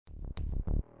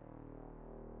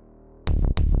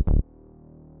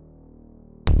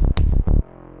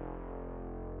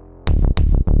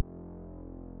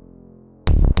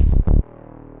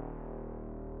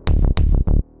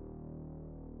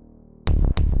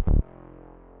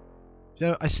You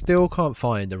know, I still can't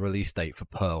find a release date for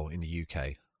Pearl in the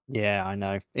UK. Yeah, I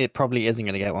know. It probably isn't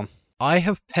going to get one. I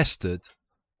have pestered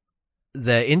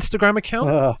their Instagram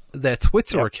account, their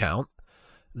Twitter account,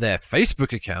 their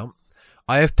Facebook account.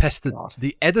 I have pestered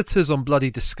the editors on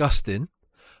Bloody Disgusting.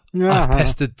 I've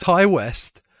pestered Ty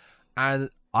West, and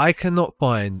I cannot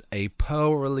find a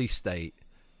Pearl release date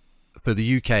for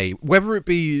the UK, whether it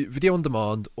be video on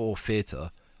demand or theatre.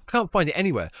 I can't find it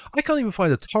anywhere. I can't even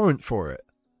find a torrent for it.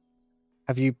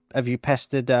 Have you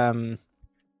pestered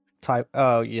Type?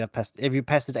 Oh, yeah, have you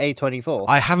pestered A24?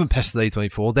 I haven't pestered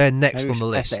A24. They're next on the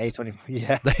list. A24,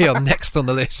 yeah, they are next on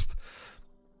the list.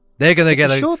 They're gonna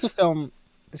get a shorter film.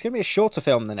 It's gonna be a shorter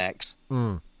film than X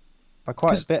by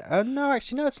quite a bit. No,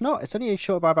 actually, no, it's not. It's only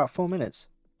short by about 4 minutes.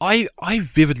 I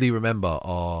vividly remember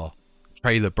our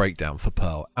trailer breakdown for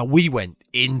Pearl, and we went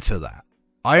into that.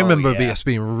 I remember us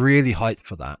being really hyped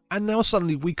for that, and now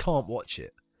suddenly we can't watch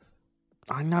it.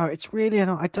 I know, it's really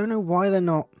annoying. I don't know why they're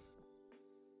not.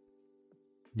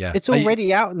 Yeah, it's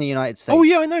already out in the United States. Oh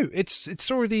yeah, I know.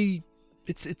 It's already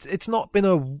it's not been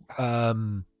a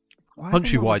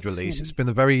countrywide release. It's been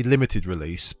a very limited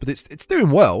release, but it's doing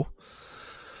well.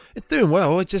 It's doing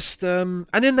well. I just and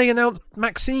then they announced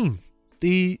Maxine,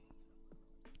 the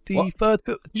third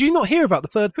film. Did you not hear about the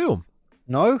third film?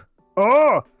 No.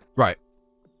 Oh, right.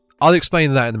 I'll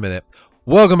explain that in a minute.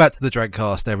 Welcome back to the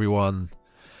Dreadcast, everyone.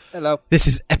 Hello. This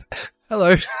is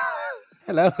hello.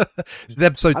 Hello. This is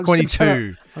episode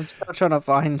 22. I'm still trying to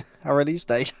find a release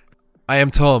date. I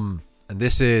am Tom, and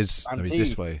this is he's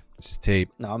this way. This is T.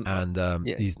 No,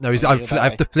 he's I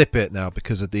have to flip it now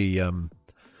because of the thing,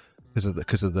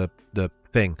 because of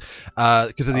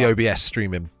the OBS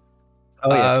streaming.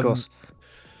 Oh yes, of course.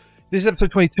 This is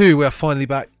episode 22. We are finally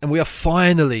back, and we are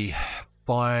finally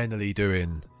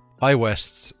doing High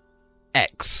West's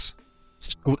X.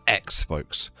 It's called X,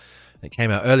 folks. It came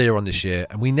out earlier on this year,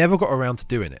 and we never got around to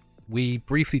doing it. We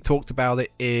briefly talked about it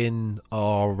in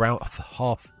our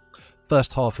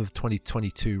first half of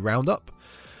 2022 roundup,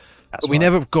 but we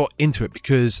never got into it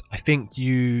because I think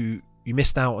you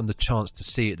missed out on the chance to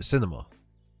see it at the cinema.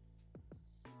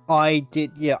 I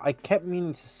did, yeah. I kept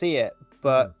meaning to see it,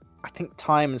 but I think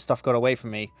time and stuff got away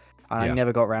from me, and I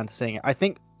never got around to seeing it. I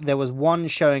think there was one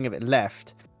showing of it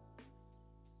left,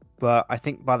 but I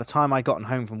think by the time I'd gotten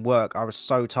home from work, I was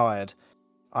so tired.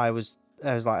 I was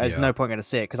like, there's no point going to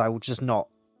see it because I will just not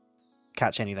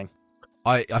catch anything.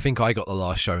 I think I got the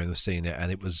last showing of seeing it, and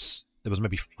there was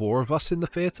maybe 4 of us in the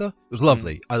theatre. It was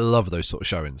lovely. I love those sort of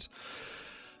showings.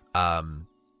 So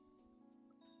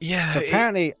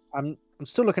apparently, I'm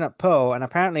still looking at Pearl, and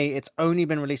apparently it's only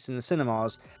been released in the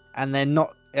cinemas, and they're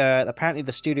not. Apparently,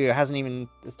 the studio has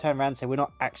turned around and said we're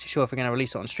not actually sure if we're going to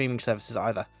release it on streaming services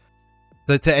either.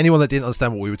 So to anyone that didn't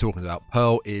understand what we were talking about,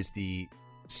 Pearl is the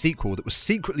sequel that was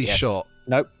secretly shot.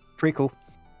 Nope, prequel.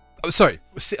 Oh, sorry.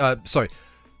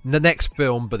 The next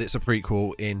film, but it's a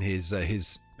prequel in his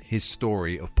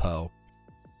story of Pearl.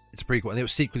 It's a prequel, and it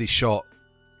was secretly shot.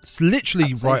 It's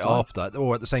literally right after,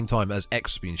 or at the same time as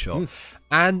X was being shot.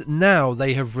 And now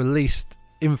they have released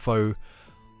info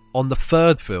on the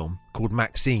third film called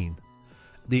Maxine.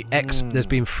 The X, there's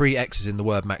been 3 X's in the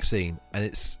word Maxine, and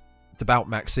it's about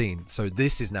Maxine. So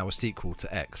this is now a sequel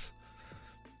to X.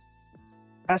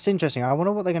 That's interesting. I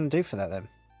wonder what they're going to do for that then.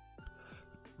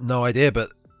 No idea,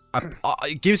 but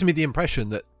it gives me the impression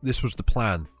that this was the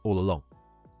plan all along.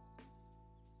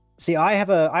 See, I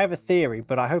have a theory,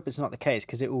 but I hope it's not the case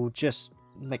because it will just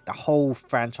make the whole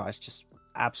franchise just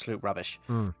absolute rubbish.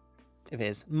 If it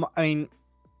is. I mean,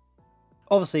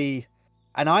 obviously,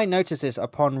 and I noticed this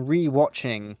upon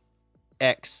rewatching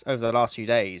X over the last few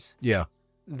days. Yeah.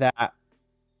 That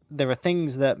there are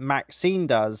things that Maxine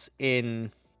does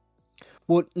in...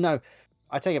 Well, no,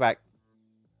 I take it back.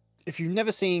 If you've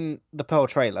never seen the Pearl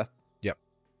trailer,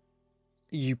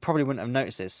 you probably wouldn't have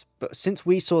noticed this. But since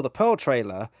we saw the Pearl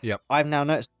trailer, I've now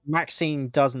noticed Maxine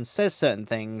does and says certain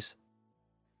things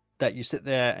that you sit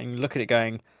there and you look at it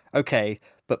going, okay,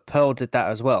 but Pearl did that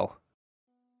as well.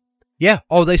 Yeah.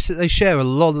 Oh, they share a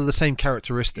lot of the same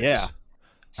characteristics. Yeah.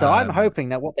 So I'm hoping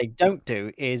that what they don't do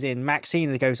is in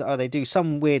Maxine, they do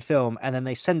some weird film and then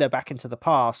they send her back into the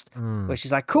past where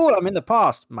she's like, cool, I'm in the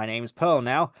past. My name's Pearl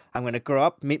now. I'm going to grow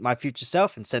up, meet my future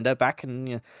self and send her back.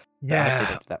 And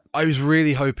I was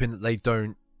really hoping that they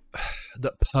don't,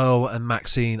 that Pearl and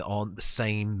Maxine aren't the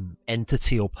same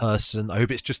entity or person. I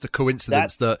hope it's just a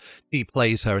coincidence that he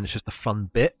plays her and it's just a fun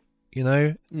bit, you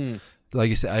know? Like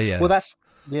you said, yeah. Well,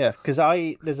 because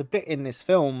there's a bit in this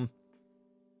film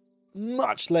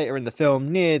much later in the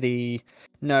film it's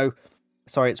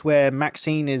where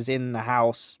Maxine is in the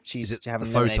house. She's having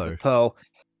a photo with Pearl.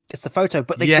 It's the photo,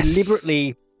 but they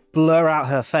deliberately blur out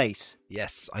her face.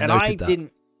 Yes, and noted that.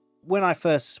 Didn't when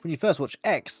you first watch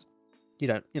X,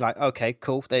 you're like, okay,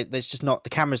 cool. There's just not, the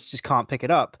cameras just can't pick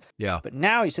it up. Yeah. But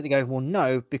now you sit there going, well,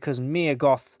 no, because Mia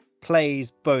Goth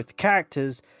plays both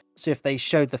characters. So if they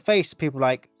showed the face, people are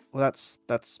like, well,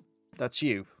 that's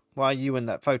you. Why are you in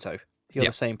that photo? You're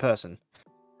the same person.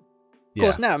 Of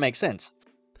course, now it makes sense.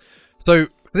 So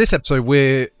for this episode,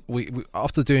 we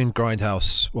after doing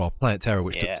Grindhouse, Planet Terror,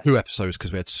 which took 2 episodes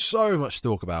because we had so much to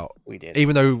talk about. We did.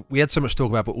 Even though we had so much to talk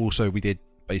about, but also we did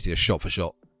basically a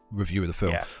shot-for-shot review of the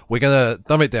film. Yeah. We're going to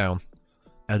dumb it down,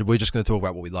 and we're just going to talk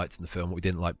about what we liked in the film, what we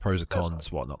didn't like, pros and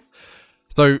cons, whatnot.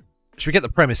 So, should we get the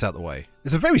premise out of the way?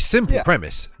 It's a very simple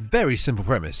premise. Very simple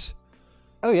premise.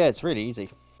 Oh, yeah, it's really easy.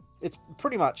 It's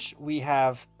pretty much, you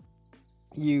have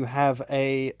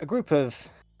a group of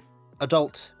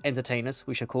adult entertainers,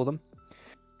 we should call them,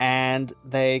 and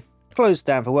they closed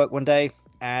down for work one day,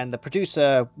 and the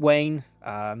producer, Wayne,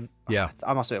 I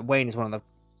must admit, Wayne is one of the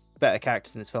better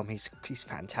characters in this film. He's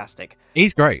fantastic.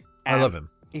 He's great. I love him.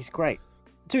 He's great.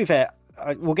 To be fair,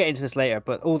 we'll get into this later,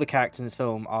 but all the characters in this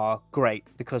film are great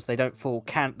because they don't fall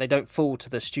to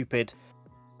the stupid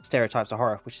stereotypes of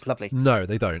horror, which is lovely. No,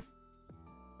 they don't.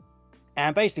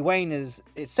 And basically,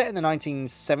 it's set in the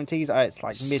 1970s. It's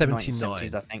like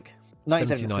mid-1970s, I think.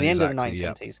 1970s, so the end of the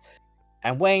 1970s. Yeah.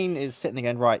 And Wayne is sitting there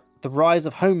going, right, the rise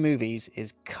of home movies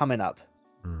is coming up.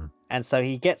 And so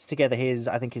he gets together his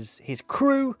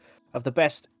crew of the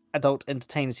best adult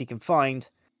entertainers he can find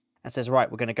and says, right,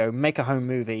 we're going to go make a home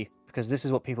movie because this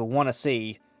is what people want to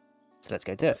see. So let's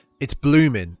go do it. It's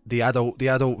blooming. The adult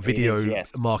video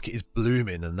market is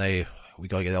blooming, and we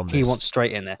got to get on this. He wants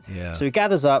straight in there. Yeah. So he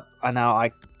gathers up, and now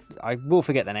I will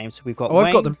forget their names. So we've got Wayne,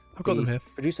 I've got them here.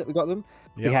 Producer, we got them.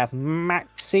 Yep. We have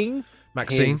Maxine,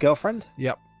 his girlfriend.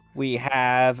 Yep. We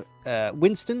have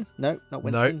Winston. No, not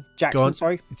Winston. No. Jackson,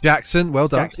 sorry. Jackson, well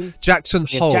done. Jackson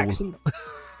Hole.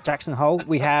 Jackson Hole.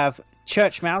 We have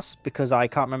Church Mouse, because I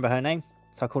can't remember her name,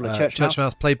 so I call her Church Mouse. Church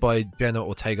Mouse, played by Jenna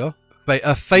Ortega,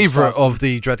 a favourite of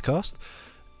the Dreadcast.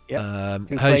 Yeah.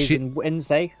 Who plays in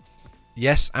Wednesday.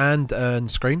 Yes, and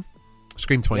Scream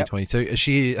 2022.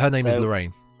 Yep. Her name is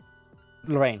Lorraine.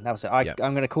 Lorraine, that was it. I'm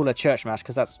going to call her Church Mouse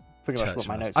because that's pretty much what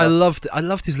my notes are. I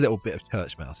loved his little bit of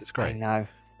Church Mouse. It's great. I know.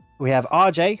 We have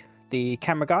RJ, the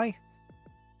camera guy.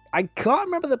 I can't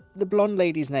remember the blonde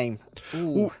lady's name.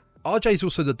 Ooh. RJ's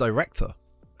also the director,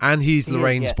 and he's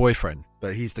Lorraine's boyfriend,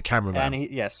 but he's the cameraman. And I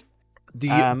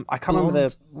can't remember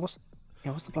what's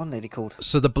the blonde lady called?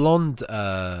 So the blonde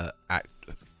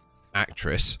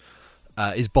actress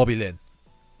is Bobby Lynn.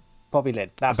 Bobby Lynn.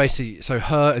 That's basically, so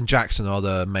her and Jackson are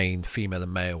the main female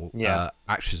and male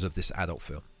actors of this adult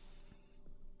film.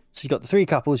 So you've got the 3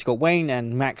 couples. You've got Wayne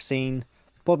and Maxine,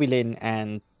 Bobby Lynn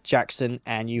and Jackson,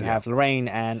 and you have Lorraine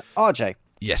and RJ.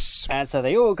 Yes. And so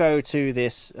they all go to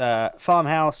this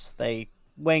farmhouse.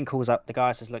 Wayne calls up the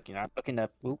guy, says, look, I'm looking to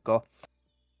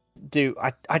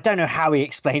I don't know how he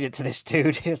explained it to this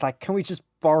dude. He was like, can we just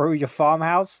borrow your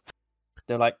farmhouse?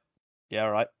 They're like, yeah,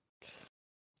 all right.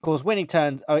 Of course, when he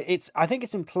turns, I think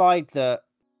it's implied that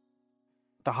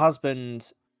the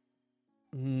husband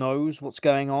knows what's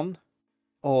going on,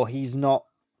 or he's not,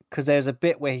 because there's a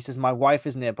bit where he says, my wife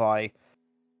is nearby,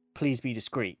 please be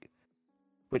discreet,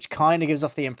 which kind of gives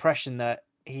off the impression that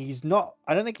he's not,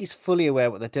 I don't think he's fully aware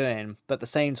what they're doing, but at the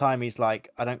same time, he's like,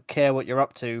 I don't care what you're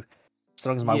up to, as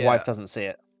long as my wife doesn't see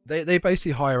it. They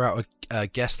basically hire out a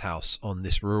guest house on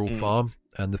this rural farm,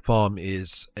 and the farm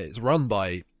it's run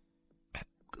by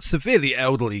severely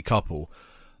elderly couple,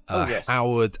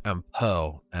 Howard and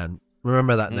Pearl. And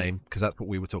remember that name, because that's what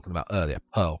we were talking about earlier,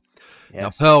 Pearl. Yes. Now,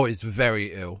 Pearl is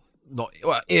very ill. Not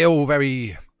ill,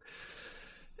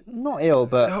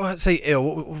 but I'd say ill.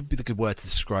 What would be the good word to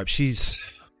describe? She's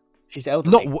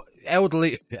elderly. Not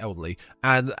elderly,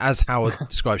 and as Howard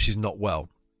described, she's not well.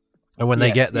 And when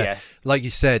they get there, like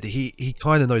you said, he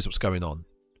kind of knows what's going on.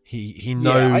 He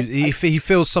knows he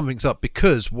feels something's up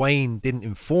because Wayne didn't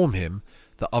inform him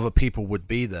that other people would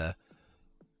be there,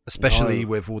 especially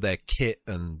with all their kit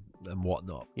and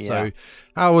whatnot. Yeah. So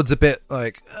Howard's a bit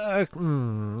like,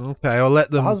 okay, I'll let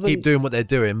them keep doing what they're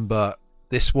doing, but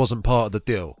this wasn't part of the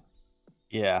deal.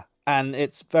 Yeah, and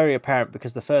it's very apparent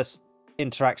because the first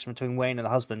interaction between Wayne and the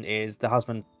husband is the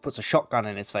husband puts a shotgun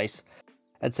in his face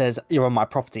and says, "You're on my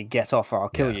property, get off or I'll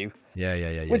kill you."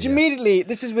 Yeah. Which immediately,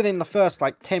 this is within the first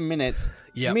 10 minits.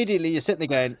 Yeah. Immediately you're sitting there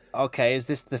going, "Okay, is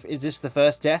this the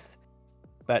first death?"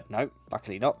 But no,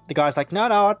 luckily not. The guy's like,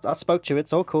 "No, I spoke to you.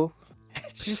 It's all cool."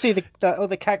 Did you see all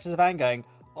the characters of Anne going,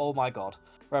 "Oh my god,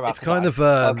 we're about to die." It's kind of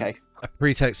a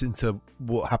pretext into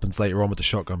what happens later on with the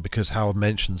shotgun, because Howard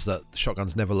mentions that the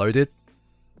shotgun's never loaded.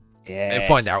 Yeah.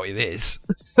 find out it is.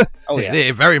 Oh yeah,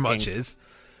 it very much is.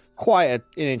 Quite an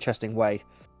interesting way.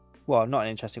 Well, not an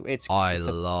interesting way. I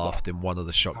laughed in one of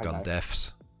the shotgun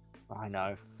deaths. I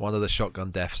know. One of the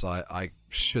shotgun deaths, I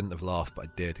shouldn't have laughed, but I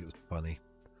did. It was funny.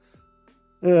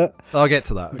 I'll get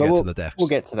to that. We'll get to the deaths. We'll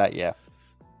get to that, yeah.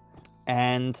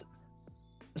 And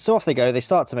so off they go. They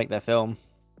start to make their film.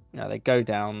 They go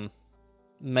down,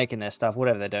 making their stuff,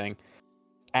 whatever they're doing.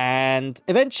 And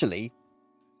eventually,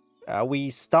 we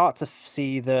start to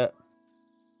see that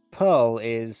Pearl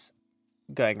is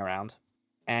going around.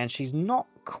 And she's not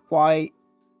quite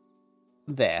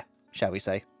there, shall we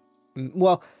say.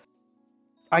 Well,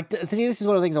 I think this is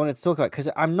one of the things I wanted to talk about, because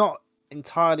I'm not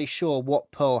entirely sure what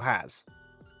Pearl has.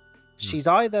 She's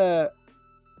either...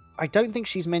 I don't think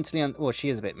she's mentally... Well, she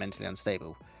is a bit mentally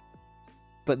unstable.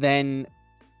 But then...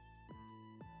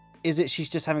 Is it she's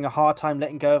just having a hard time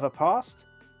letting go of her past?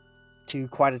 To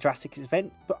quite a drastic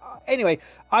event? But anyway,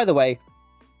 either way,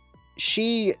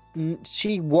 she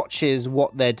watches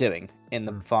what they're doing in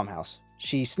the farmhouse.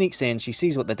 She sneaks in, she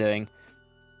sees what they're doing,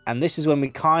 and this is when we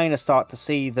kind of start to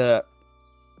see that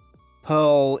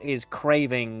Pearl is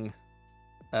craving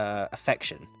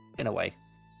affection in a way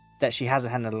that she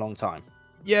hasn't had in a long time.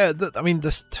 Yeah,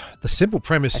 the simple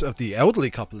premise of the elderly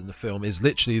couple in the film is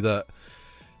literally that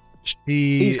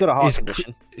he's got a heart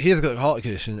condition. He has got a heart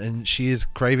condition, and she is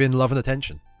craving love and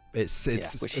attention. It's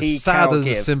as sad and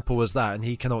as simple as that, and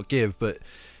he cannot give. But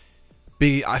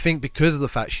I think because of the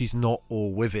fact she's not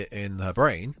all with it in her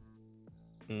brain,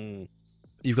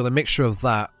 you've got a mixture of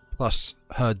that plus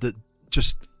her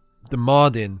just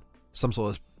demanding some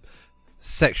sort of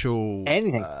sexual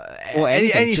anything,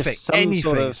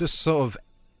 just sort of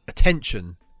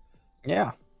attention,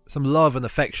 some love and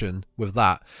affection. With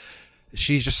that,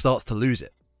 she just starts to lose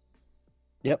it.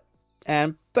 Yep.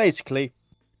 And basically,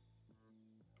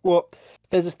 well,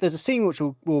 there's a scene which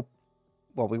we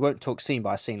won't talk scene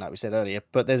by scene like we said earlier,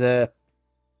 but there's a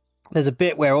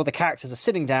bit where all the characters are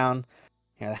sitting down,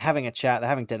 they're having a chat, they're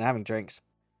having dinner, having drinks,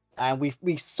 and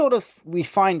we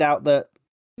find out that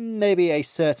maybe a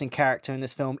certain character in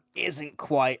this film isn't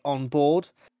quite on board,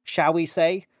 shall we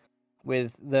say,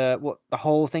 with the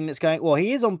whole thing that's going. Well,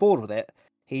 he is on board with it.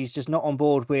 He's just not on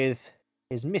board with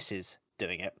his missus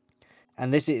doing it.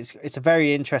 And it's a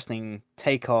very interesting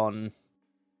take on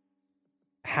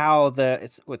how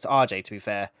it's RJ, to be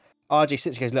fair. RJ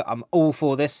sits and goes, look, I'm all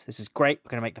for this. This is great. We're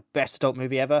going to make the best adult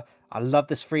movie ever. I love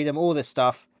this freedom, all this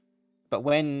stuff. But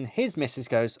when his missus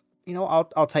goes,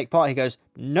 I'll take part, he goes,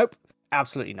 nope,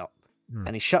 absolutely not.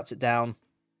 And he shuts it down.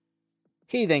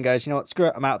 He then goes, screw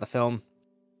it, I'm out of the film.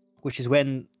 Which is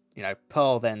when,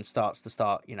 Pearl then starts,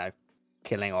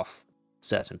 killing off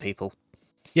certain people.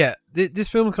 Yeah, this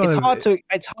film it's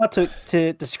hard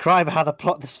to describe how the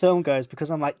plot of this film goes, because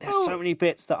I'm like, there's so many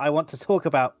bits that I want to talk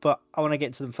about, but I want to get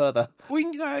into them further. Well,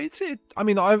 I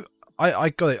mean, I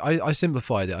got it. I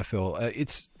simplified it. I feel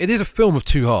it is a film of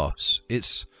two halves.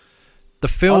 It's the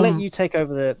film. I'll let you take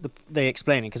over the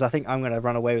explaining, because I think I'm going to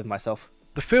run away with myself.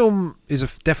 The film is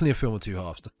definitely a film of two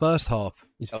halves. The first half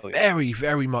is very,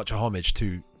 very much a homage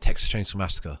to Texas Chainsaw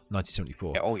Massacre,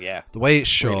 1974. Oh yeah, the way it's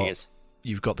shot. Really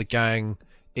you've got the gang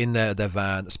in their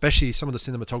van, especially some of the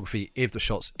cinematography of the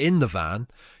shots in the van.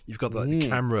 You've got the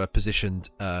camera positioned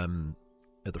at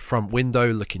the front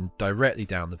window, looking directly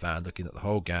down the van, looking at the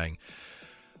whole gang.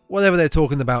 Whatever they're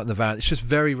talking about in the van, it's just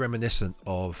very reminiscent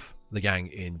of the gang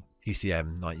in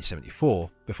TCM 1974,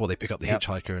 before they pick up the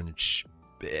hitchhiker and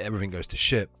everything goes to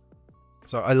shit.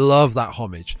 So I love that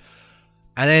homage.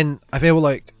 And then I feel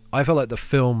like the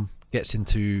film gets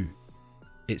into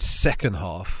its second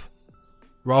half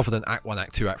rather than Act 1,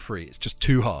 Act 2, Act 3. It's just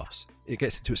two halves. It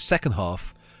gets into its second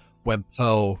half when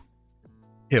Pearl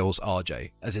kills RJ,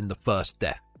 as in the first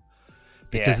death.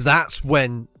 Because that's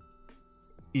when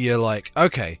you're like,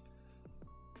 okay,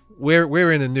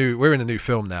 we're in a new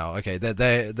film now. Okay,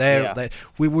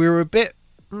 we were a bit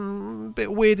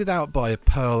weirded out by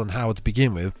Pearl and Howard to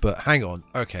begin with, but hang on,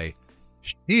 okay,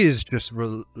 she is just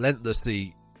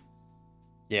relentlessly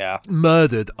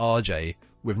murdered RJ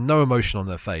with no emotion on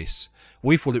her face.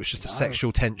 We thought it was just a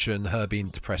sexual tension, her being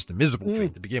depressed and miserable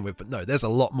thing to begin with, but no, there's a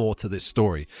lot more to this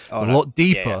story, a lot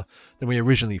deeper than we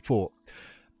originally thought.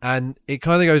 And it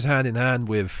kind of goes hand in hand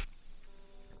with,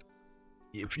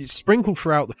 if you sprinkle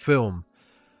throughout the film,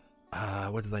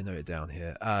 where did they note it down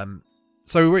here?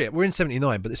 So we're in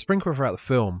 79, but it's sprinkled throughout the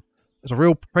film. There's a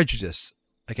real prejudice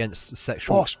against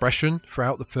sexual expression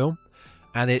throughout the film,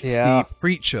 and it's the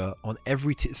preacher on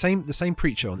every the same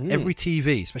preacher on every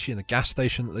TV, especially in the gas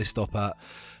station that they stop at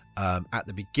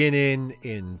the beginning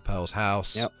in Pearl's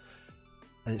house,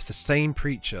 and it's the same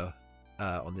preacher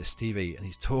on this TV, and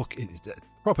he's talking, he's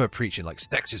proper preaching like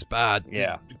sex is bad.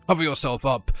 Yeah, cover yourself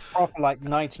up. Proper like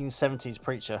 1970s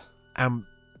preacher. And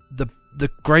the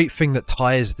great thing that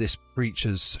ties this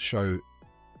preacher's show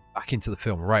back into the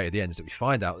film right at the end is that we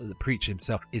find out that the preacher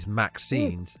himself is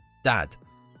Maxine's dad.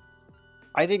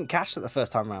 I didn't catch that the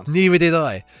first time around. Neither did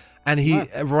I. And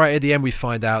right at the end, we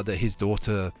find out that his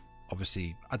daughter,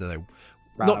 obviously, I don't know,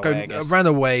 ran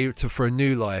away for a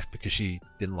new life because she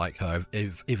didn't like her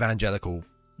evangelical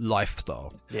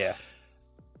lifestyle. Yeah.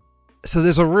 So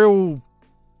there's a real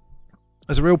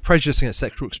prejudice against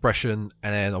sexual expression,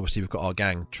 and then obviously we've got our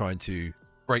gang trying to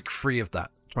break free of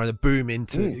that, trying to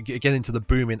get into the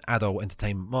booming adult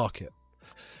entertainment market.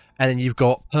 And then you've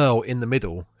got Pearl in the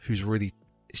middle, who's really,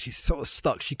 she's sort of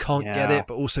stuck. She can't get it,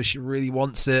 but also she really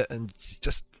wants it, and she's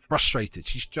just frustrated.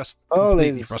 She's just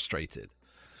completely frustrated.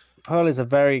 Pearl is a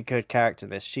very good character.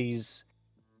 It's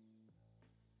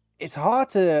hard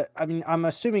to. I mean, I'm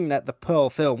assuming that the Pearl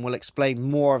film will explain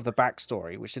more of the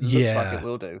backstory, which it looks like it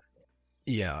will do.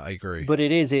 Yeah, I agree. But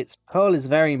Pearl is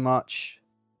very much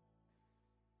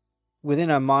within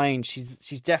her mind.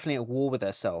 She's definitely at war with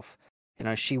herself. You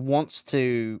know, she wants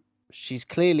to. She's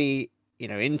clearly, you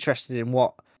know, interested in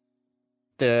what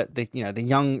the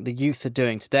youth are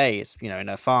doing today. It's, you know, in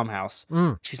her farmhouse.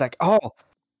 She's like,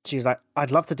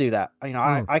 I'd love to do that. You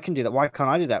know, I can do that. Why can't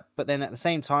I do that? But then at the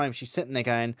same time, she's sitting there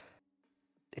going,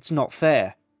 it's not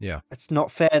fair. Yeah. It's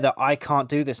not fair that I can't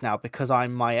do this now because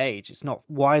I'm my age. It's not.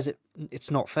 Why is it?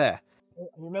 It's not fair.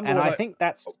 I think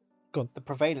that's the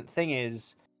prevalent thing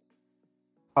is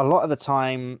a lot of the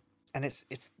time, and it's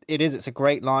a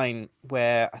great line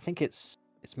where I think it's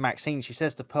Maxine. She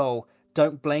says to Pearl,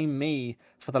 "Don't blame me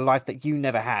for the life that you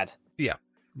never had." Yeah.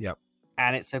 Yeah.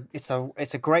 And it's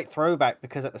a great throwback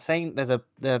because there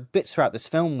are bits throughout this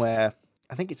film where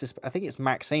I think it's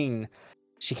Maxine.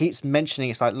 She keeps mentioning,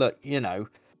 it's like, look, you know,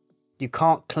 you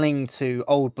can't cling to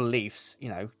old beliefs. You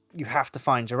know, you have to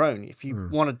find your own. If you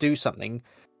want to do something,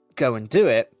 go and do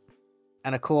it.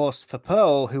 And of course, for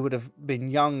Pearl, who would have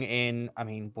been young in, I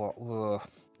mean,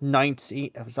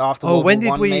 90? It was after World War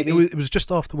One, maybe? It was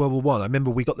just after World War One. I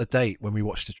remember we got the date when we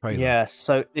watched the trailer. Yeah,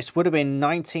 so this would have been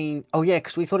 19... Oh, yeah,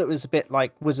 because we thought it was a bit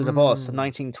like Wizard of Oz, so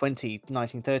 1920,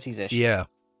 1930s-ish. Yeah.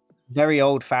 Very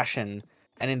old-fashioned.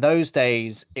 And in those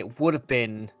days, it would have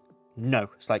been... No.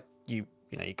 It's like, you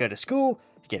go to school,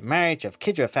 you get married, you have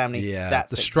kids, you have family. Yeah, that's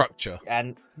the it. structure.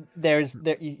 And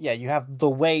you have the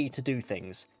way to do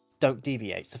things. Don't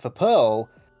deviate. So for Pearl,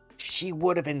 she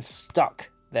would have been stuck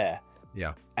there.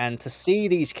 Yeah. And to see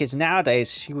these kids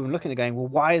nowadays, she would be looking at it going, well,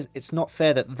 why is it's not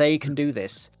fair that they can do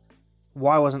this?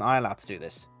 Why wasn't I allowed to do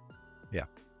this? Yeah.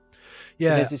 Yeah.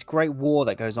 So there's this great war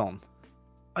that goes on.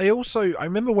 I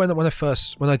remember when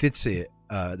I did see it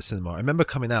at the cinema, I remember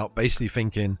coming out basically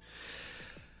thinking,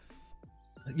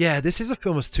 yeah, this is a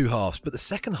film with two halves, but the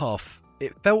second half,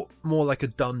 it felt more like a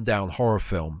dumbed down horror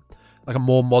film, like a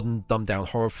more modern dumbed down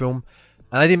horror film.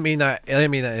 And I didn't mean that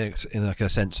in like a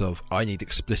sense of I need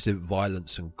explicit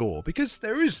violence and gore, because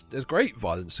there's great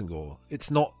violence and gore. It's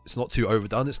not too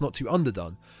overdone, it's not too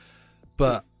underdone.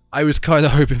 But I was kind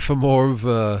of hoping for more of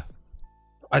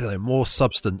more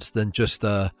substance than just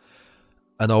an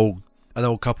old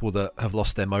couple that have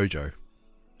lost their mojo,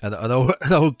 and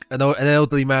an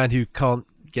elderly man who can't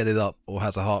get it up or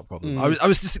has a heart problem. I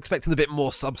was just expecting a bit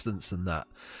more substance than that,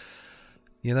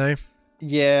 you know?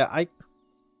 Yeah, I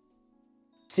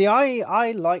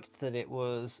liked that it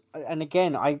was, and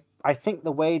again, I think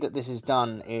the way that this is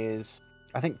done is,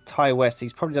 I think Ty West,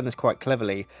 he's probably done this quite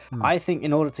cleverly. I think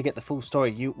in order to get the full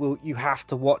story, you have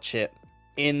to watch it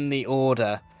in the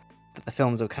order that the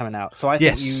films are coming out. So I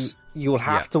think you'll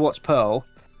have to watch Pearl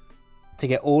to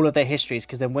get all of their histories,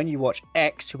 because then when you watch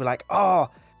X, you'll be like, oh,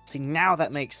 see, now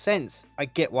that makes sense. I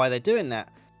get why they're doing that.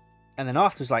 And then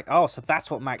afterwards, like, oh, so that's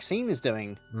what Maxine is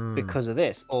doing because of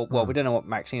this. Or, well, we don't know what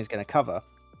Maxine is going to cover.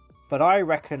 But I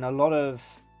reckon a lot of...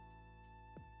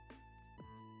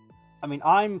 I mean,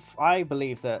 I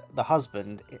believe that the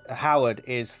husband, Howard,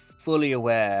 is fully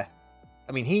aware.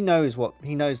 I mean, he knows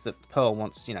that Pearl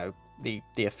wants, you know,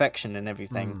 the affection and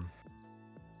everything.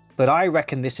 But I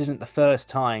reckon this isn't the first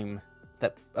time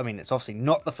that... I mean, it's obviously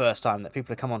not the first time that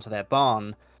people have come onto their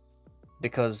barn,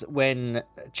 because when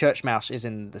Church Mouse is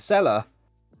in the cellar,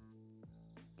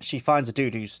 she finds a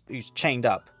dude who's chained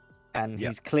up, and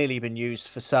he's clearly been used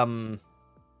for some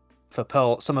of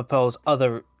Pearl's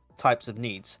other types of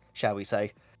needs, shall we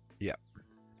say. Yeah.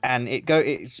 And it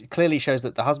clearly shows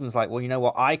that the husband's like, well, you know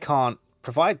what, I can't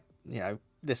provide, you know,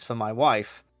 this for my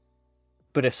wife,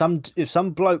 but if some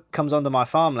bloke comes onto my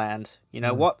farmland, you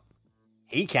know what,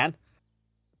 he can.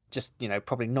 Just, you know,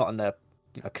 probably not in the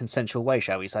consensual way,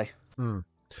 shall we say.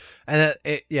 And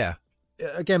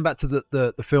again, back to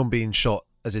the film being shot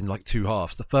as in like two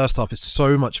halves. The first half is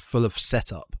so much full of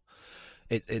setup.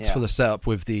 It's full of setup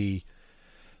with the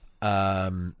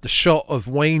shot of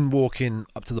Wayne walking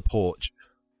up to the porch.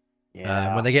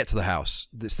 When they get to the house,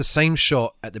 it's the same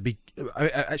shot at the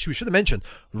actually, we should have mentioned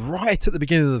right at the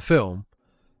beginning of the film.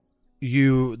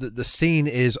 The scene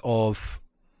is of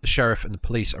the sheriff and the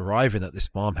police arriving at this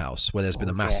farmhouse where there's been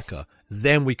a massacre. Yes.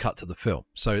 Then we cut to the film,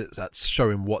 so that's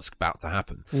showing what's about to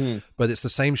happen. But it's the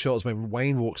same shot as when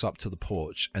Wayne walks up to the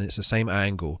porch, and it's the same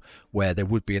angle where there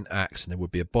would be an axe and there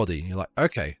would be a body. And you're like,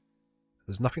 okay,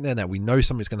 there's nothing there now. We know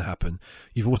something's going to happen.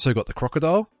 You've also got the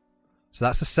crocodile, so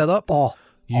that's the setup.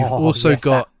 You've also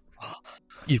got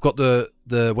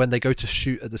the when they go to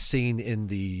shoot at the scene in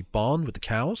the barn with the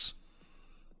cows.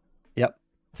 Yep.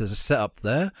 So there's a setup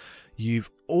there. You've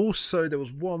also, there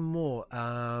was one more.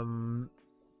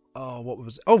 What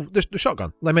was? The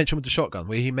shotgun. I mentioned with the shotgun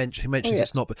where he mentions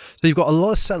it's not. So you've got a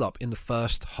lot of setup in the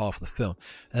first half of the film,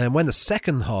 and when the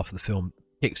second half of the film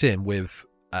kicks in with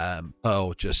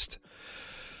Earl just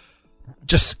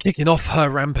kicking off her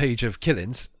rampage of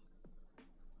killings,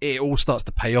 it all starts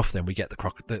to pay off. Then we get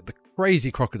the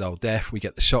crazy crocodile death. We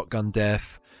get the shotgun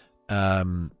death.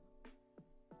 We'll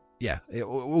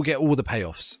get all the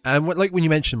payoffs. And like when you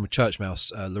mentioned with Church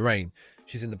Mouse, Lorraine,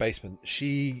 she's in the basement.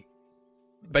 She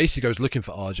basically goes looking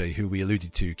for RJ, who we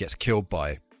alluded to gets killed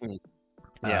by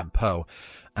Pearl.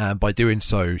 And by doing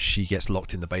so, she gets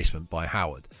locked in the basement by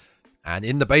Howard. And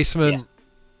in the basement,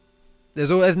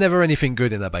 there's never anything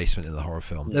good in the basement in the horror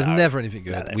film. There's never anything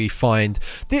good. No. We find...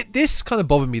 This kind of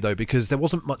bothered me, though, because there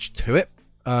wasn't much to it.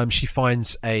 She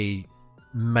finds a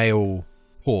male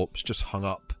corpse just hung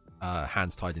up,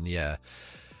 hands tied in the air.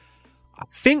 I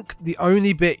think the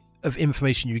only bit of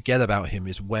information you get about him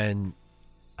is when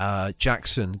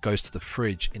Jackson goes to the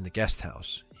fridge in the guest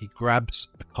house. He grabs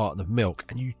a carton of milk,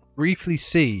 and you briefly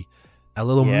see a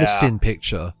little missing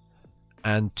picture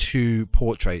and two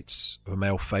portraits of a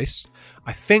male face.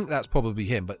 I think that's probably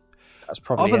him, but that's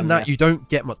probably other than that, you don't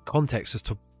get much context as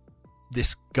to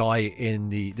this guy in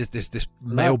this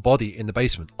male body in the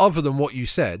basement. Other than what you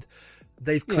said,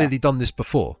 they've clearly done this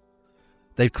before.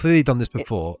 They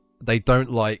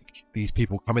don't like these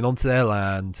people coming onto their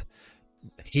land.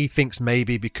 He thinks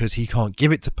maybe because he can't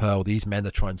give it to Pearl, these men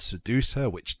are trying to seduce her,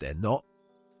 which they're not.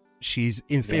 She's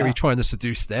in theory trying to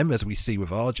seduce them, as we see with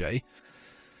RJ.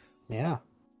 Yeah.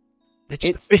 They're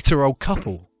just a bitter old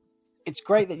couple. It's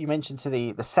great that you mentioned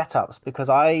the setups, because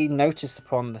I noticed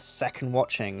upon the second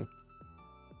watching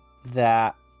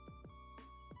that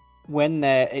when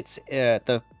there's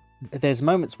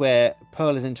moments where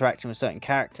Pearl is interacting with certain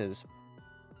characters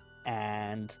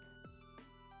and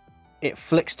it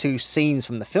flicks to scenes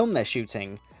from the film they're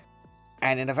shooting,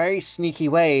 and in a very sneaky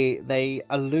way they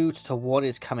allude to what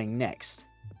is coming next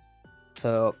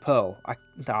for Pearl.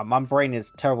 My brain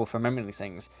is terrible for remembering these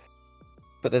things,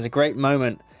 but there's a great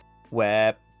moment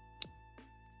where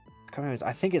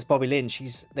I think it's Bobby Lynn.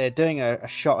 They're doing a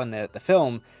shot in the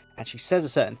film, and she says a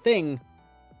certain thing,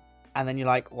 and then you're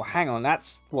like, well, hang on,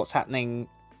 that's what's happening.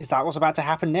 Is that what's about to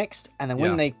happen next? And then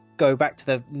when they go back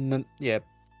to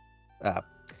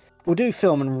we'll do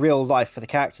film in real life for the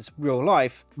characters, real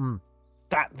life.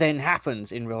 That then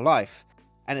happens in real life.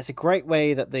 And it's a great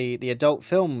way that the adult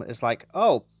film is like,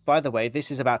 oh, by the way,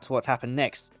 this is about what's happened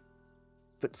next.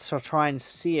 But so try and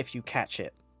see if you catch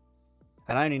it.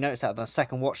 And I only noticed that on the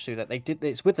second watch through that they did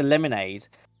this with the lemonade.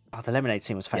 Oh, the lemonade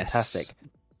scene was fantastic.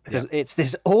 Yes. Because it's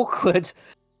this awkward...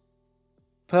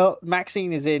 Pearl,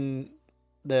 Maxine is in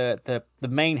the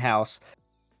main house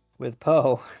with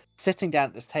Pearl sitting down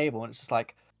at this table, and it's just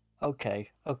like, okay,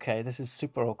 this is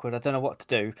super awkward. I don't know what to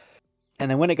do.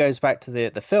 And then when it goes back to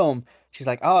the film, she's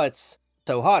like, oh, it's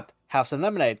so hot. Have some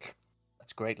lemonade.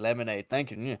 That's great lemonade.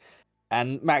 Thank you.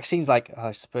 And Maxine's like, oh,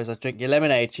 I suppose I'll drink your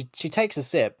lemonade. She takes a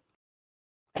sip,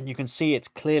 and you can see it's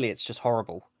just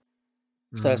horrible.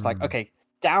 So it's like, okay,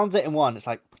 downs it in one. It's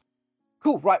like,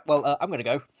 cool, right, well, I'm going to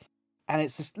go. And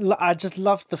it's just, I just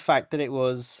loved the fact that it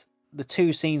was the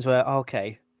two scenes where,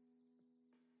 okay,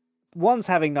 one's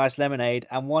having nice lemonade,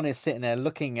 and one is sitting there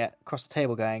looking across the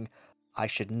table going, I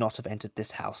should not have entered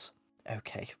this house.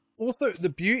 Okay. Also, the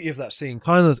beauty of that scene,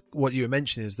 kind of what you were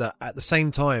mentioning, is that at the same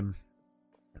time,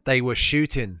 they were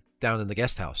shooting down in the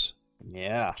guest house.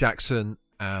 Yeah. Jackson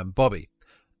and Bobby.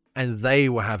 And they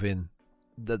were having...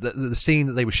 The scene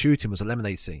that they were shooting was a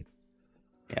lemonade scene.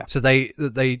 Yeah. So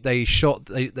they shot...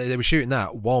 They were shooting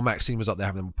that while Maxine was up there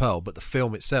having them with Pearl, but the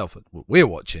film itself, what we're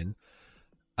watching,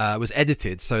 was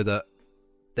edited so that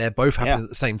they're both happening at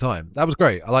the same time. That was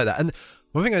great. I like that. And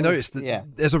One thing I noticed that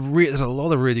there's a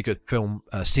lot of really good film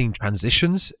scene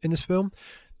transitions in this film.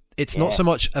 It's not so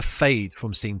much a fade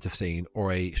from scene to scene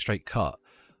or a straight cut.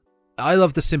 I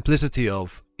love the simplicity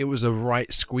of it was a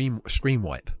right screen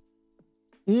wipe.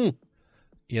 You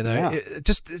know,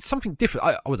 it's something different.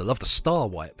 I would have loved a star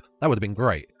wipe. That would have been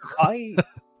great.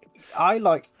 I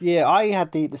liked, I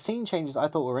had the scene changes I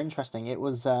thought were interesting. It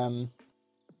was,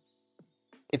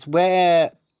 it's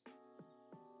where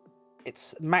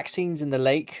it's Maxine's in the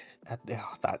lake.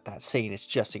 That scene is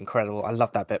just incredible. I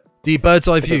love that bit. The bird's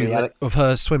eye view of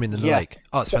her swimming in the lake.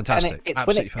 Oh, it's fantastic. It's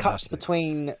absolutely when it fantastic. Cuts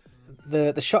between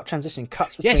the shot transition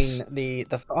cuts between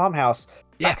the farmhouse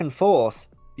back and forth.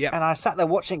 Yeah. And I sat there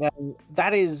watching, and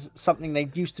that is something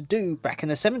they used to do back in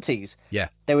the 70s. Yeah.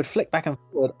 They would flick back and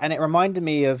forward, and it reminded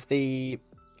me of the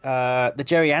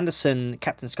Jerry Anderson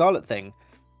Captain Scarlet thing.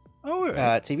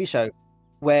 TV show,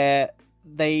 where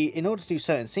they, in order to do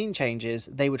certain scene changes,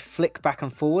 they would flick back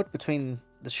and forward between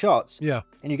the shots. Yeah.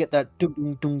 And you get that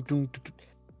dum dum dum dum.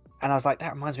 And I was like,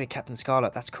 that reminds me of Captain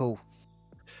Scarlet. That's cool.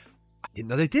 I didn't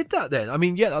know they did that then. I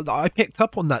mean, yeah, I picked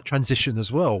up on that transition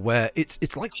as well, where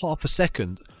it's like half a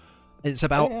second. And it's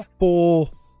about 4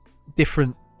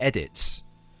 different edits.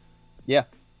 Yeah.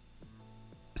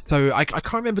 So I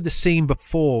can't remember the scene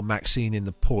before Maxine in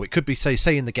the pool. It could be,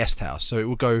 say in the guest house. So it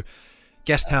would go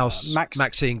guest house,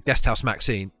 Maxine, guest house,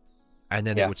 Maxine. And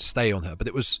then it would stay on her. But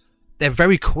they're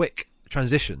very quick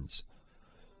transitions.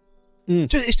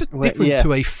 It's just different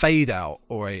to a fade out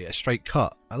or a straight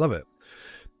cut. I love it.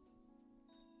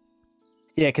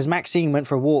 Yeah, because Maxine went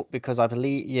for a walk because I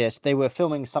believe they were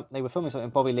filming something. With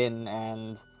Bobby Lynn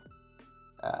and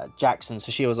Jackson,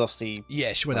 so she was obviously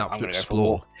she went out to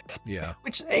explore. Yeah,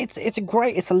 which it's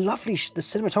a lovely. The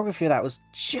cinematography of that was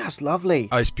just lovely.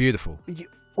 Oh, it's beautiful.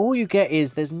 All you get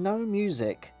is there's no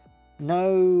music,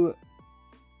 no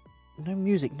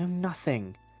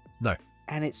nothing. No,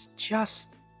 and it's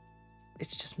just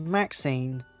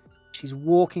Maxine. She's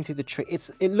walking through the tree.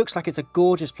 It looks like it's a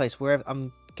gorgeous place. Wherever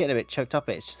I'm getting a bit choked up.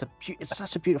 It's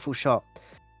such a beautiful shot.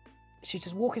 She's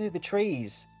just walking through the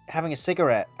trees, having a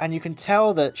cigarette, and you can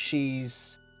tell that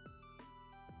she's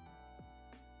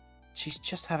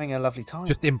just having a lovely time,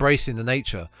 just embracing the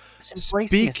nature.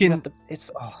 Speaking of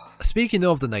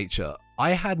the nature, I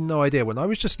had no idea when I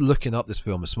was just looking up this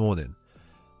film this morning.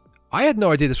 I had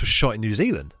no idea this was shot in New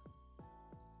Zealand.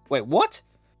 Wait, what?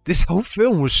 This whole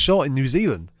film was shot in New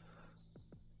Zealand.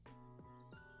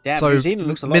 Damn, so New Zealand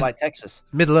looks a lot like Texas.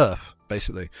 Middle Earth,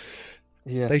 basically.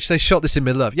 Yeah. They shot this in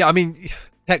Middle Earth. Yeah, I mean,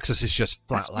 Texas is just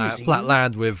flat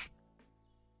land with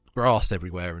grass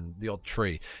everywhere and the odd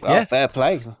tree. Well, fair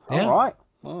play. All right.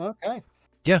 Well, okay.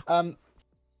 Yeah. But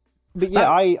yeah,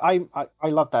 I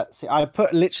love that. See, I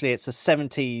put literally it's a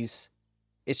 70s.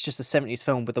 It's just a 70s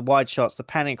film with the wide shots, the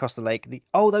panning across the lake.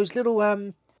 Those little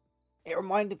It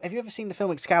reminded. Have you ever seen the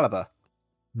film Excalibur?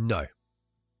 No.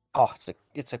 Oh,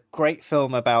 it's a great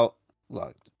film about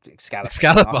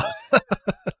Excalibur.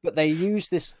 But they use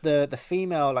the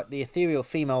female, like the ethereal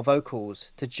female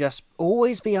vocals to just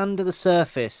always be under the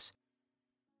surface.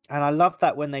 And I love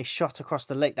that when they shot across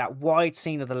the lake, that wide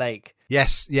scene of the lake.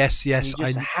 Yes.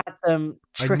 I had them.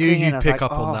 I knew you'd pick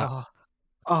up on that.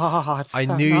 I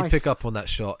knew you'd pick up on that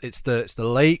shot. It's the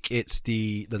lake. It's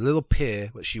the little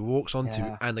pier that she walks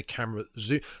onto, and the camera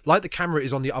the camera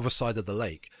is on the other side of the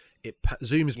lake. It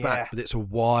zooms back, but it's a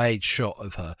wide shot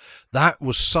of her. That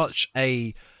was such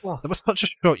a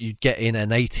shot you'd get in an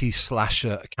 80s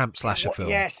slasher, a camp slasher film.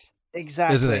 Yes,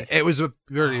 exactly. Isn't it? It was a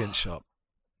brilliant shot.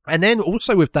 And then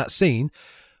also with that scene,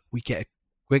 we get a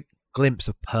quick glimpse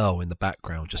of Pearl in the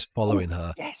background, just following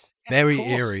her. Yes, very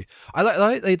eerie. I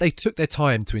like they took their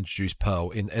time to introduce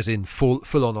Pearl as in full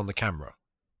on the camera.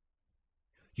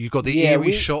 You got the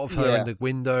eerie shot of her in the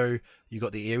window. You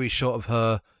got the eerie shot of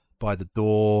her by the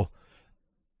door.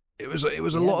 It was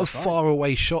a lot of far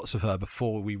away shots of her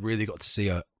before we really got to see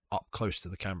her up close to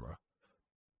the camera.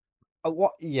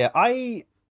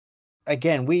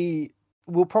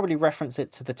 We'll probably reference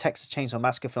it to the Texas Chainsaw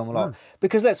Massacre film a lot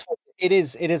because it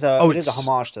is a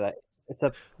homage to that. It's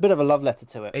a bit of a love letter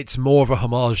to it. It's more of a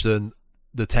homage than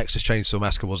the Texas Chainsaw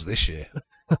Massacre was this year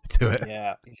to it.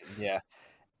 Yeah.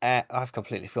 I've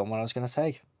completely forgotten what I was going to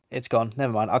say. It's gone.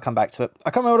 Never mind. I'll come back to it. I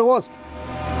can't remember what it was.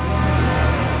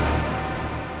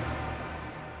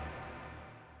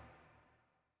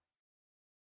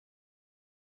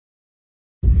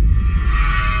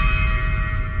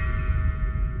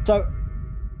 So,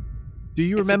 do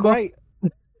you remember? Do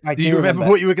you remember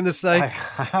what you were going to say?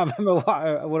 I remember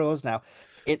what it was now.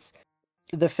 It's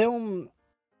the film.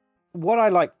 What I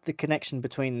like the connection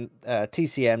between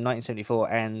TCM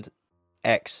 1974 and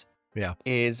X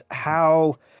is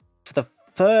how for the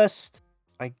first,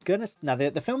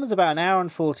 the film is about an hour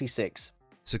and 46.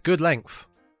 It's a good length.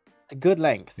 It's a good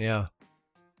length. Yeah.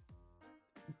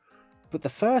 But the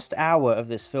first hour of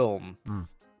this film,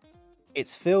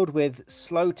 it's filled with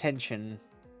slow tension,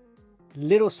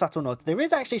 little subtle notes. There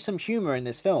is actually some humor in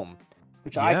this film,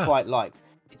 which I quite liked.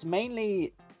 It's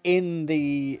mainly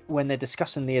in when they're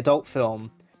discussing the adult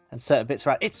film and certain bits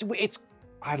around. It's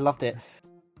I loved it.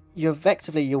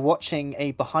 You're watching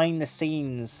a behind the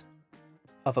scenes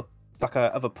of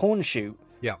a porn shoot.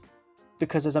 Yeah.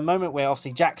 Because there's a moment where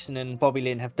obviously Jackson and Bobby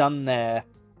Lynn have done their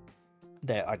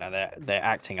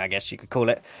acting, I guess you could call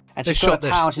it. And they shot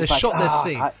their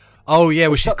scene.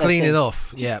 Where she's cleaning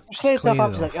off. Yeah. She cleans stuff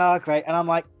up. She's like, oh, great. And I'm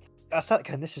like, I started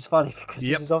going, this is funny because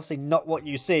this is obviously not what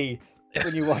you see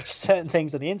when you watch certain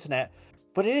things on the internet.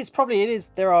 But it is.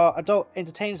 There are adult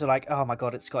entertainers who are like, oh my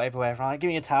God, it's got everywhere. Right, give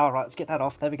me a towel. Right, let's get that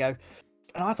off. There we go.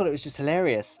 And I thought it was just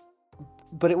hilarious.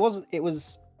 But it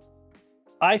was,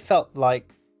 I felt like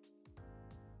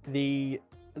the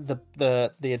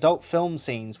adult film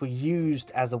scenes were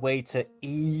used as a way to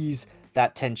ease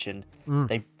that tension.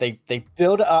 They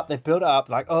build it up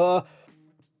like, oh,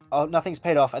 nothing's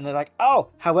paid off, and they're like,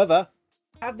 however,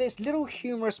 have this little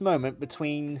humorous moment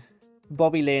between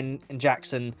Bobby Lynn and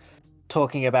Jackson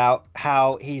talking about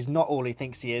how he's not all he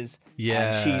thinks he is.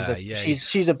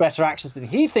 She's a better actress than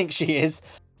he thinks she is.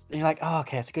 And you're like, oh,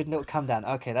 okay, it's a good little come down.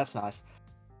 Okay, that's nice.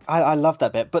 I love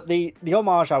that bit. But the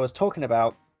homage I was talking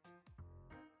about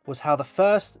was how the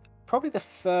first, I'm going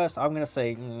to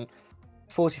say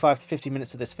 45 to 50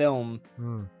 minutes of this film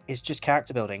is just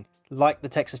character building, like the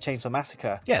Texas Chainsaw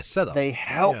Massacre. Yeah, setup. They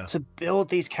help to build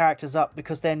these characters up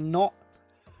because they're not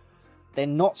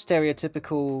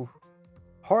stereotypical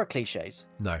horror cliches.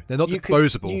 No, they're not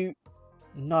disposable. You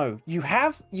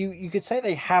could say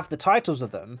they have the titles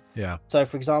of them. Yeah. So,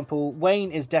 for example,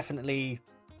 Wayne is definitely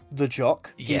the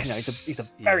jock. Yes. He's a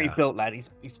very built lad. He's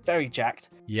very jacked.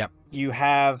 Yep. You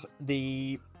have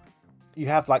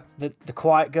like the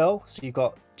quiet girl. So you've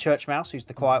got Church Mouse, who's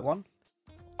the quiet one.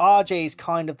 RJ's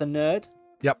kind of the nerd.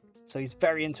 Yep. So he's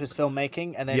very into his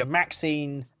filmmaking. And then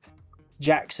Maxine,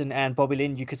 Jackson, and Bobby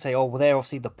Lynn, you could say, they're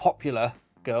obviously the popular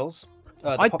girls.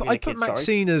 I put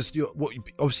Maxine as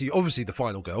obviously the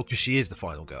final girl, because she is the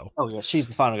final girl. Oh yeah, she's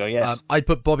the final girl. Yes. I'd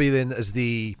put Bobby Lynn as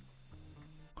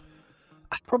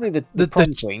probably the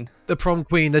prom queen. The prom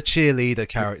queen, the cheerleader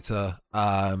character.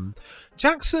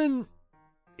 Jackson,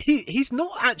 he's not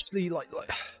actually like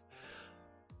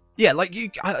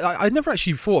I never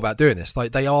actually thought about doing this.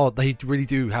 Like they really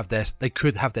do have they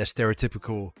could have their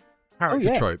stereotypical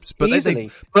character tropes, but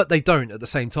they don't at the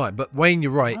same time. But Wayne,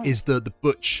 you're right, is the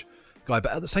butch guy,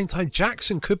 but at the same time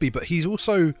Jackson could be, but he's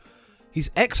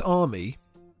ex-army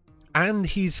and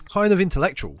he's kind of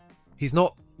intellectual. He's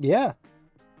not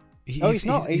he's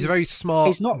a very smart,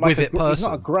 he's not like person. He's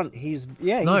not a grunt. He's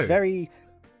very,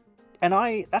 and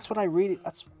I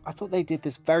thought they did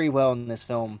this very well in this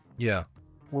film. Yeah.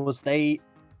 Was they,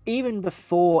 even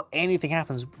before anything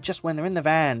happens, just when they're in the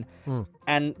van,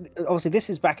 and obviously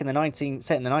this is back in the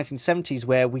 1970s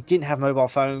where we didn't have mobile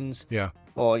phones,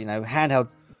 or handheld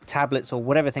tablets or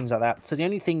whatever, things like that. So the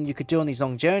only thing you could do on these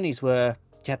long journeys were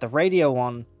you had the radio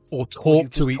on or talk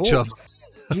to each other.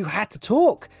 You had to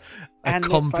talk. And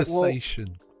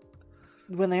conversation.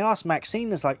 Like, when they asked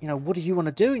Maxine, it's like, what do you want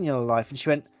to do in your life? And she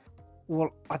went,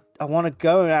 well, I want to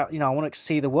go out, I want to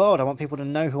see the world. I want people to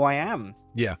know who I am.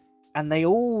 Yeah. And they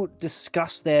all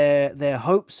discuss their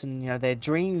hopes and, their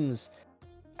dreams.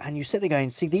 And you sit there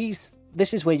going, see,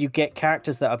 this is where you get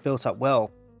characters that are built up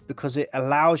well, because it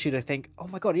allows you to think, oh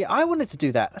my God, yeah, I wanted to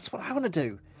do that. That's what I want to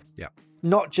do. Yeah.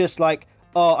 Not just like,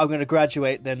 oh, I'm going to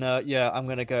graduate, then, I'm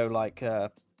going to go like,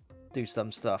 do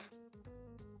some stuff.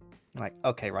 Like,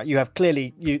 okay, right. You have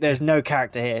there's no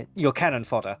character here. You're cannon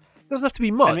fodder. It doesn't have to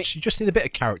be much. You just need a bit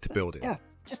of character building. Yeah,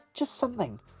 just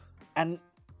something. And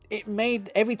it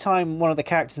made every time one of the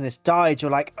characters in this died, you're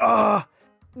like, oh,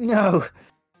 no.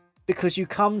 Because you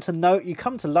come to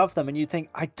love them and you think,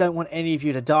 I don't want any of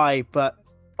you to die, but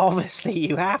obviously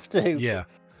you have to. Yeah.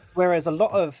 Whereas a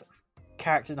lot of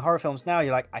characters in horror films now,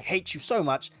 you're like, I hate you so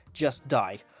much, just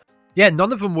die. Yeah,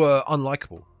 none of them were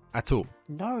unlikable at all.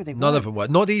 No, they weren't. None of them were.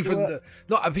 Not even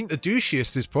I think the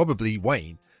douchiest is probably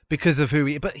Wayne because of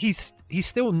who but he's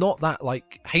still not that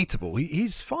like hateable.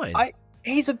 He's fine.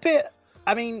 He's a bit.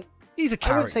 I mean, he's a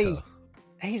character. I would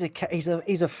say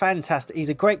he's a fantastic. He's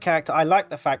a great character. I like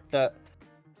the fact that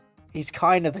he's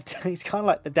kind of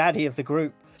like the daddy of the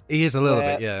group. He is a little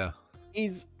bit, yeah.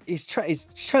 He's trying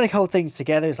to hold things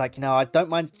together. He's like, I don't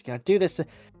mind, do this.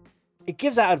 It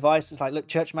gives out advice. It's like, look,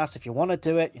 Church Mouse, if you want to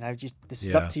do it, this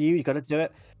is up to you. You got to do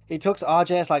it. he talks to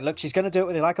RJ. It's like, look, she's gonna do it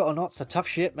whether you like it or not. So tough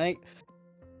shit, mate.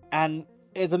 And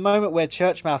there's a moment where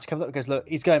Church Mouse comes up and goes, look,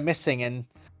 he's going missing, and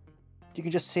you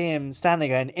can just see him standing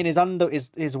there, and in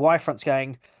his Y fronts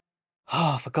going,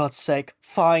 oh, for God's sake,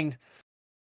 fine.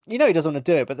 You know he doesn't want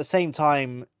to do it, but at the same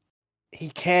time, he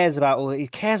cares about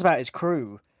his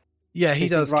crew. Yeah, he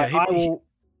does. Right,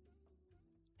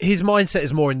 his mindset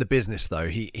is more in the business, though.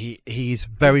 He's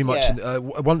very much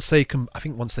once they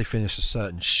finish a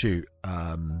certain shoot.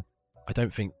 I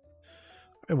don't remember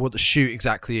what the shoot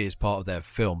exactly is part of their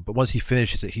film, but once he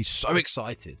finishes it, he's so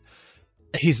excited.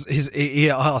 He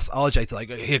asks RJ to, like,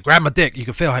 here, grab my dick. You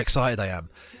can feel how excited I am.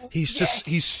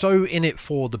 He's so in it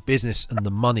for the business and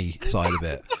the money side of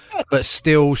it, but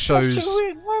still shows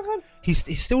he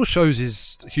still shows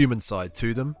his human side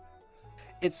to them.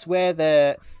 It's where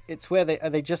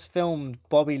they just filmed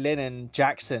Bobby Lynn and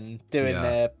Jackson doing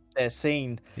their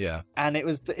scene. Yeah, and it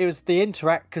was the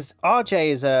interact, because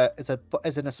RJ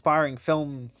is an aspiring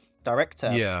film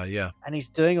director. Yeah. And he's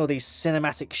doing all these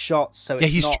cinematic shots. So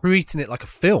he's treating it like a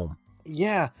film.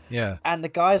 Yeah. Yeah. And the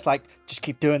guy's like, just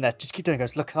keep doing that. Just keep doing it. He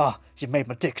goes, look, you've made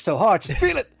my dick so hard. Just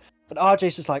feel it. But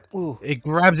RJ's just like, ooh. He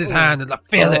grabs his hand and like,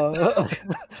 feel it.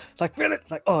 It's like, feel it.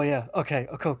 It's like, oh yeah, okay,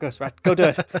 oh cool, go do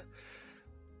it.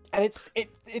 And it's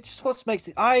just what makes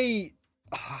it. I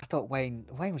thought Wayne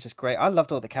was just great. I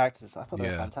loved all the characters. I thought they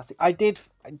were fantastic. I did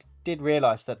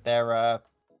realize that they're.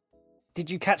 Did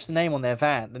you catch the name on their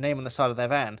van? The name on the side of their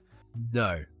van?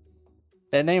 No.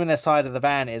 Their name on their side of the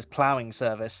van is Plowing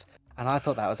Service, and I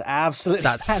thought that was absolutely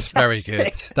fantastic. Very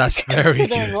good. That's very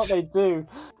good. What they do.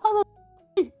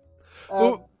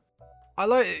 Well, I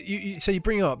like you. So you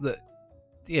bring up that,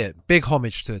 big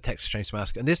homage to Texas Chainsaw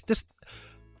Massacre, and this.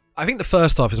 I think the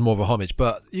first half is more of a homage,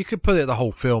 but you could put it the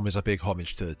whole film is a big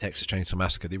homage to Texas Chainsaw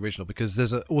Massacre, the original, because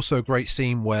there's also a great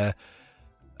scene where.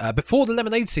 Before the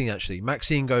lemonade scene, actually,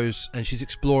 Maxine goes and she's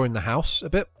exploring the house a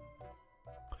bit.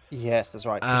 Yes, that's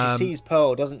right. She sees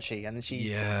Pearl, doesn't she? And then she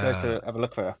goes to have a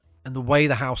look for her. And the way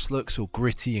the house looks, all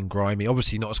gritty and grimy.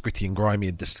 Obviously, not as gritty and grimy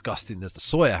and disgusting as the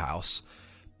Sawyer house,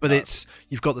 but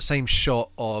you've got the same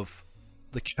shot of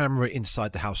the camera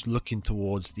inside the house looking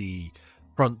towards the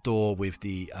front door with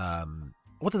the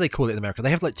what do they call it in America? They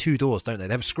have like two doors, don't they?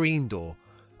 They have a screen door.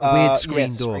 A weird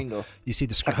screen door. You see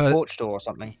the like a porch door or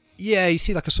something. Yeah, you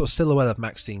see like a sort of silhouette of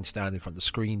Maxine standing in front of the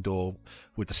screen door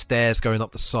with the stairs going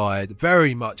up the side.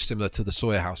 Very much similar to the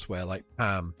Sawyer house, where like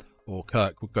Pam or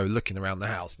Kirk would go looking around the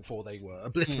house before they were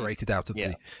obliterated out of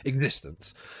the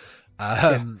existence.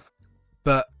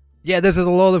 But yeah, there's a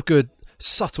lot of good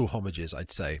subtle homages,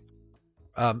 I'd say.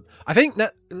 I think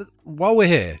that while we're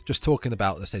here, just talking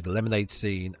about, let's say, the lemonade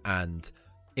scene and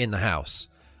in the house,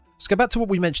 let's go back to what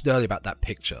we mentioned earlier about that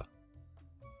picture.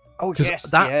 Oh, yes.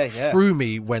 That threw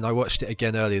me when I watched it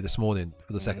again earlier this morning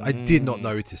for the second. I did not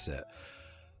notice it.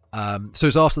 So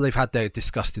it's after they've had their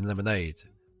disgusting lemonade.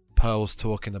 Pearl's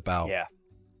talking about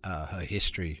her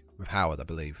history with Howard, I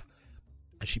believe.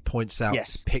 And she points out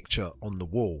this picture on the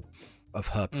wall of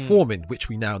her performing, which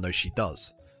we now know she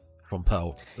does from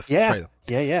Pearl, the trailer.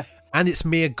 Yeah. And it's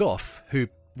Mia Goth, who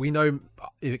we know,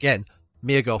 again,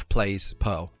 Mia Goth plays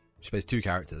Pearl. She plays two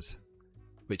characters,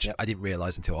 which I didn't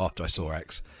realise until after I saw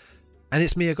X. And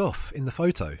it's Mia Goth in the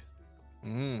photo.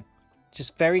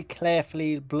 Just very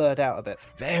carefully blurred out a bit.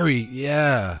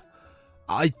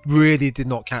 I really did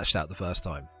not catch that the first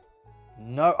time.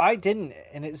 No, I didn't.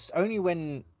 And it's only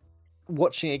when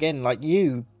watching it again, like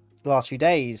you, the last few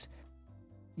days,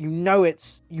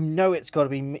 it's got to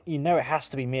be, it has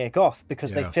to be Mia Goth,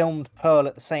 because they filmed Pearl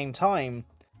at the same time.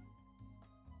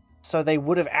 So they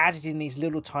would have added in these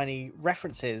little tiny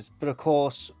references. But of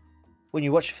course, when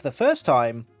you watch it for the first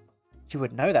time, you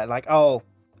would know that. Like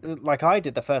I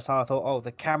did the first time, I thought,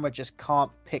 the camera just can't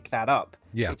pick that up.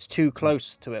 Yeah. It's too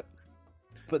close to it.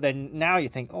 But then now you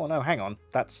think, oh no, hang on.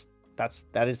 That is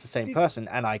the same person,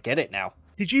 and I get it now.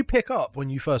 Did you pick up when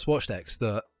you first watched X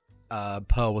that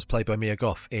Pearl was played by Mia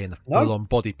Goth in full-on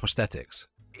body prosthetics?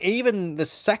 Even the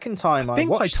second time I think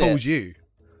watched I told you.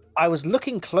 I was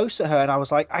looking close at her, and I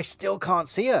was like, I still can't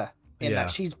see her in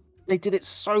that. They did it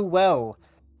so well.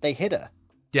 They hid her.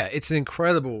 Yeah, it's an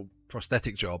incredible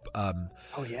prosthetic job.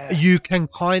 You can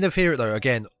kind of hear it though.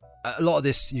 Again, a lot of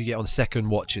this you get on second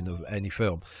watching of any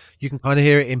film. You can kind of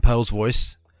hear it in Pearl's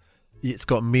voice. It's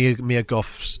got Mia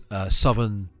Goth's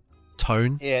southern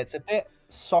tone. Yeah, it's a bit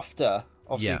softer,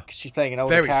 obviously, because she's playing an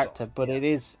older character, but it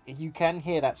is, you can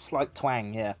hear that slight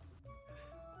twang.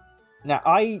 Now,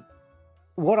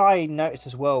 what I noticed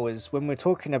as well is when we're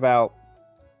talking about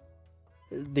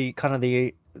the kind of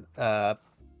the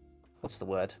what's the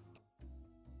word?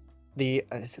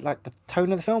 Is it like the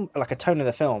tone of the film? Like a tone of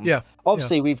the film. Yeah.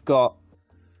 Obviously, we've got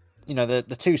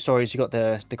the two stories. You got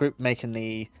the group making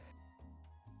the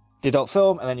adult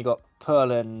film, and then you got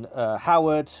Pearl and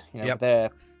Howard, with their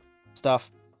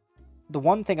stuff. The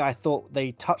one thing I thought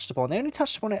they touched upon, they only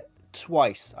touched upon it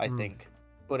twice, I think,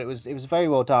 but it was very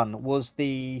well done. Was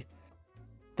the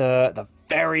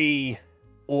very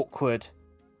awkward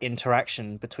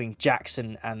interaction between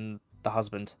Jackson and the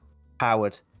husband,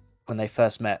 Howard, when they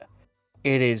first met.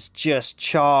 It is just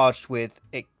charged with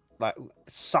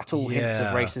subtle hints of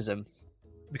racism.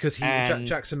 Because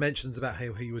Jackson mentions about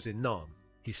how he was in Nam.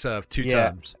 He served 2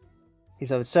 terms.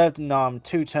 He's served in Nam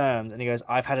 2 terms, and he goes,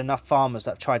 I've had enough farmers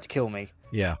that have tried to kill me.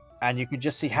 Yeah. And you could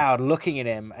just see Howard looking at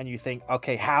him, and you think,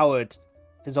 okay, Howard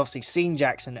has obviously seen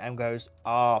Jackson and goes,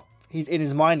 he's in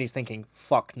his mind, he's thinking,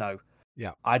 fuck no.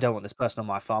 Yeah. I don't want this person on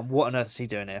my farm. What on earth is he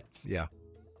doing here? Yeah.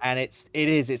 And it's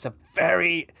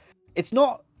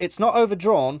not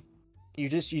overdrawn.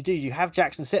 You have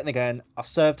Jackson sitting there going, I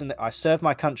served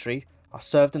my country. I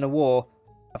served in a war.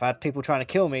 I've had people trying to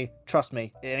kill me. Trust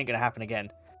me, it ain't going to happen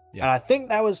again. Yeah. And I think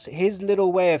that was his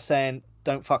little way of saying,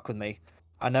 don't fuck with me.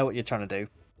 I know what you're trying to do.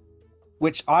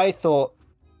 Which I thought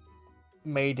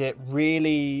made it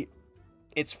really...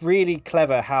 It's really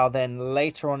clever how then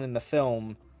later on in the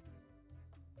film,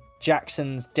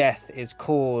 Jackson's death is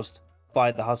caused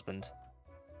by the husband.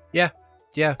 Yeah.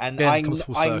 Yeah. And again,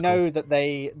 I know that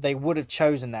they would have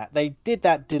chosen that. They did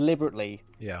that deliberately.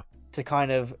 Yeah. To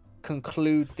kind of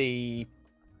conclude the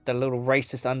little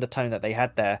racist undertone that they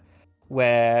had there,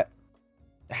 where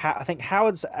I think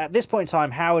Howard's at this point in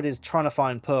time, Howard is trying to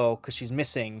find Pearl because she's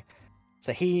missing.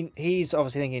 So he's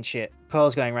obviously thinking, shit,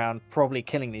 Pearl's going around probably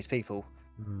killing these people,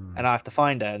 and I have to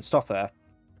find her and stop her,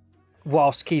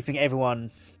 whilst keeping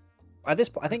everyone. I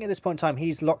think at this point in time,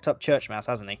 he's locked up Church Mouse,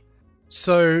 hasn't he?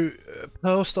 So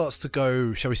Pearl starts to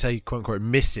go, shall we say, quote unquote,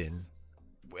 missing,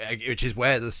 which is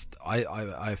where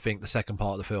I think the second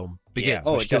part of the film begins.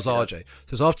 Yeah. She kills RJ.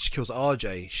 So after she kills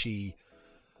RJ,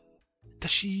 does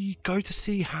she go to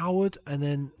see Howard? And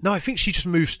then no, I think she just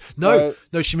moves. No,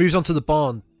 she moves onto the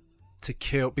barn to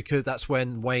kill, because that's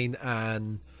when Wayne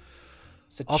and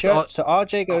so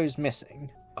RJ goes missing.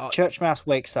 Church Mouse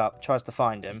wakes up, tries to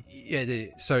find him.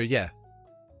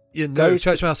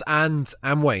 Church Mouse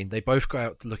and Wayne, they both go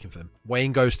out looking for him.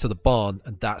 Wayne goes to the barn,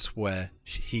 and that's where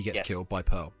he gets killed by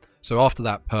Pearl. So after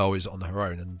that, Pearl is on her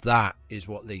own, and that is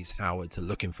what leads Howard to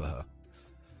looking for her.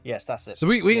 Yes, that's it. So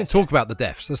we can talk about the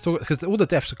deaths. Let's talk, because all the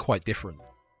deaths are quite different.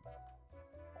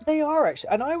 They are, actually,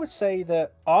 and I would say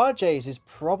that RJ's is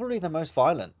probably the most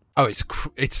violent. Oh,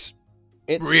 it's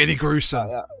really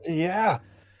gruesome.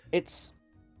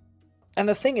 And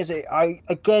the thing is,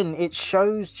 it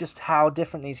shows just how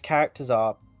different these characters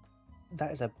are.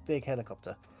 That is a big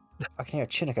helicopter. I can hear a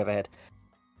Chinook overhead.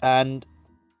 And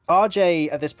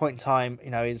RJ at this point in time,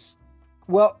 is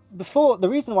the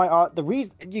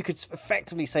reason you could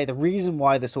effectively say the reason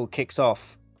why this all kicks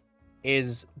off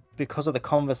is because of the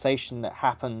conversation that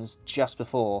happens just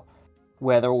before,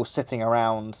 where they're all sitting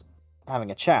around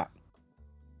having a chat.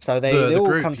 So they all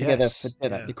group, come together for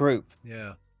dinner, the group.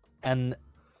 Yeah. And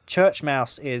Church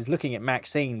Mouse is looking at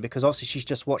Maxine because obviously she's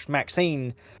just watched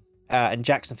Maxine and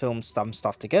Jackson film some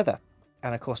stuff together.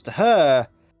 And of course to her,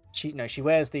 she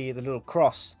wears the little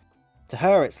cross. To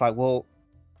her, it's like, well,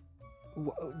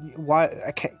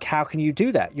 why? How can you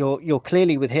do that? You're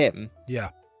clearly with him.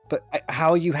 Yeah. But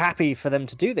how are you happy for them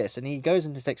to do this? And he goes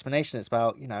into this explanation. It's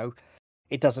about,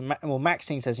 it doesn't matter. Well,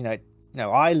 Maxine says,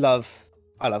 I love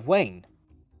Wayne,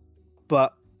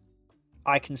 but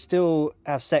I can still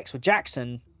have sex with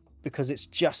Jackson because it's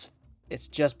just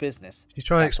business. She's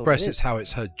trying to express it's how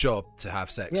it's her job to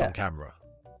have sex on camera.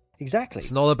 Exactly.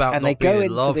 It's not about not being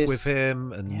in love with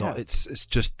him, and not. It's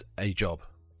just a job.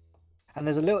 And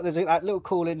there's that little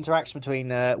cool interaction between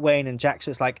Wayne and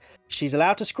Jackson. It's like she's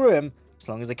allowed to screw him as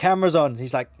long as the camera's on.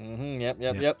 He's like, yep.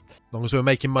 As long as we're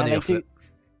making money off it.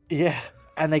 Yeah,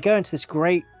 and they go into this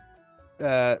great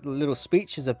little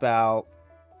speeches about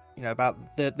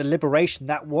the liberation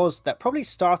that probably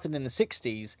started in the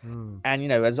 60s,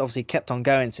 and has obviously kept on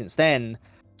going since then.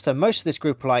 So most of this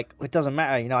group are like, it doesn't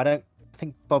matter. I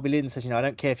think Bobby Lynn says, I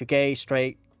don't care if you're gay,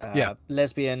 straight,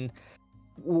 lesbian,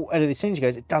 any of these things. He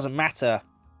goes, it doesn't matter,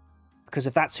 because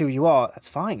if that's who you are, that's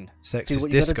fine. Sex is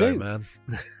disco, man.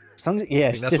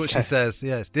 Yes, that's what she says.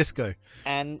 Yeah, it's disco.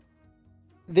 And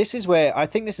this is where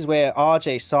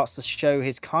RJ starts to show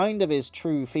his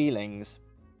true feelings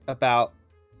about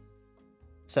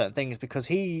certain things, because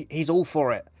he's all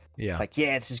for it. It's like,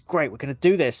 this is great, we're going to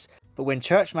do this. But when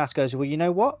Church Mouse goes, well, you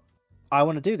know what? I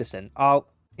want to do this then. I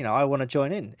want to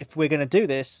join in. If we're going to do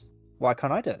this, why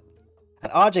can't I do it?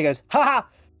 And RJ goes, ha,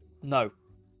 no.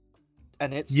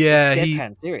 And it's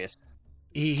deadpan serious.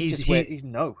 he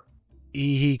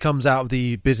comes out of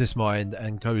the business mind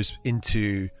and goes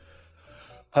into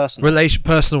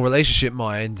personal relationship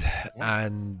mind,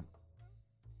 and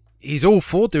he's all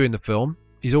for doing the film.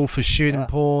 He's all for shooting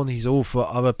porn. He's all for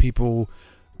other people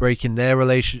breaking their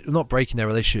not breaking their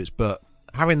relationships, but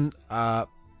having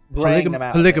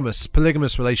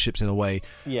polygamous relationships in a way.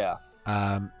 Yeah.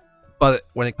 But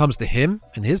when it comes to him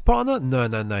and his partner, no,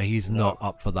 he's not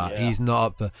up for that. Yeah. He's not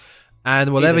up for.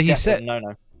 And whatever he said,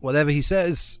 whatever he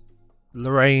says,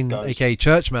 Lorraine, aka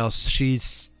Church Mouse,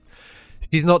 she's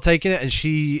not taking it, and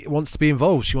she wants to be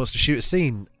involved. She wants to shoot a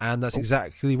scene, and that's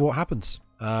exactly what happens.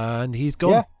 And he's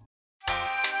gone. Yeah.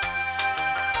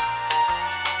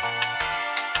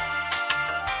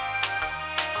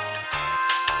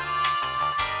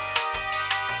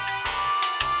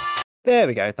 There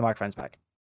we go. The microphone's back.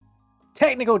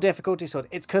 Technical difficulty sort.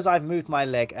 It's because I've moved my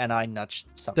leg and I nudged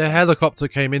something. The helicopter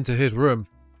came into his room.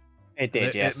 It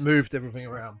did, yes. It moved everything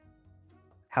around.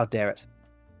 How dare it?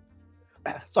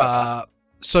 Sorry.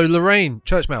 So Lorraine,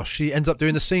 Church Mouse, she ends up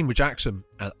doing the scene with Jackson,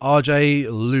 and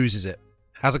RJ loses it.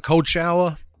 Has a cold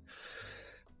shower,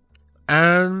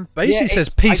 and basically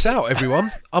says, "Peace out,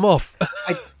 everyone. I'm off."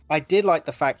 I did like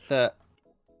the fact that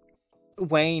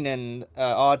Wayne and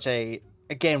RJ.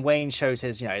 Again, Wayne shows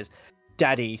his, his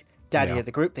daddy of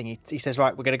the group thing. He says,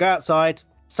 right, we're going to go outside.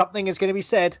 Something is going to be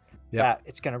said that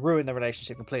it's going to ruin the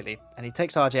relationship completely. And he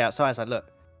takes RJ outside. He's like,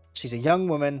 look, she's a young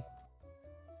woman.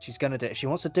 She's going to do it. If she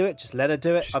wants to do it, just let her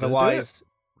do it. Otherwise,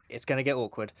 it's going to get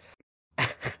awkward.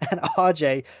 And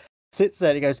RJ sits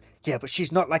there and he goes, yeah, but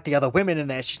she's not like the other women in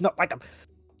there. She's not like them.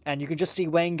 And you can just see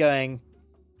Wayne going,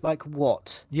 like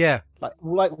what? Yeah.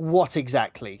 Like what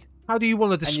exactly? How do you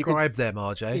want to describe them,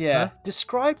 RJ? Yeah, huh?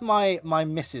 Describe my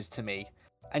missus to me.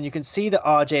 And you can see that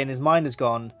RJ in his mind has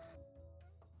gone,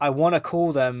 I want to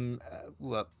call them... he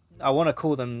wants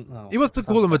to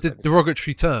call them a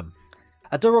derogatory term.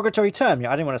 A derogatory term,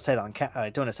 yeah. I didn't want to say that. I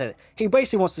don't want to say that. He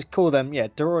basically wants to call them,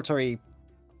 derogatory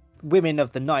women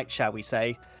of the night, shall we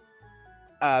say.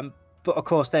 But of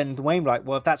course, then Wayne like,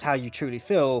 well, if that's how you truly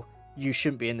feel, you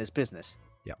shouldn't be in this business.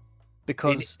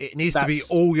 Because it needs to be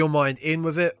all your mind in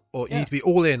with it, or you need to be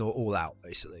all in or all out,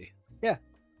 basically. Yeah.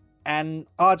 And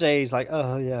RJ's like,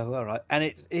 oh yeah, all right.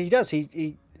 And he does.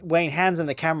 Wayne hands him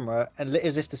the camera and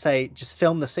as if to say, just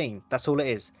film the scene. That's all it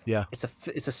is. Yeah.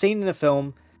 It's a scene in a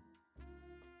film.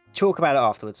 Talk about it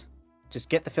afterwards. Just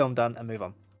get the film done and move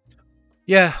on.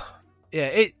 Yeah.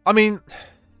 Yeah. I mean,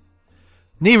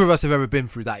 neither of us have ever been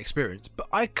through that experience, but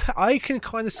I can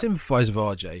kind of sympathize with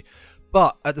RJ.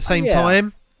 But at the same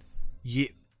time,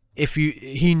 he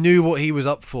knew what he was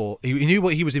up for. He knew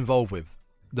what he was involved with,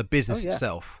 the business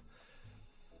itself.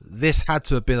 This had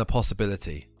to have been a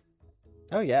possibility.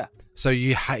 Oh yeah. So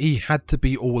he had to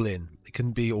be all in. It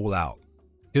couldn't be all out.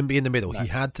 He couldn't be in the middle. No. He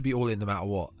had to be all in no matter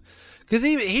what. Because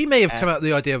he may have come out with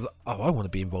the idea of, I want to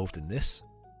be involved in this.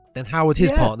 Then how would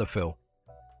his partner feel?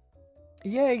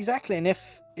 Yeah, exactly. And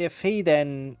if he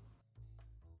then,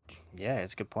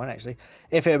 it's a good point actually.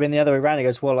 If it had been the other way around, he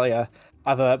goes, well,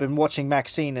 I've been watching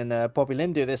Maxine and Bobby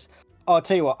Lynn do this. Oh, I'll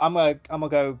tell you what, I'm gonna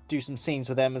go do some scenes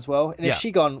with them as well. And if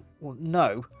she gone, well,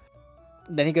 no,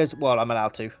 then he goes, well, I'm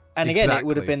allowed to. And again, it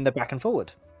would have been the back and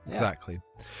forward. Yeah. Exactly.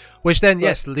 Which then,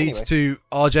 leads to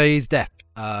RJ's death,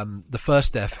 the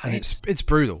first death, and it's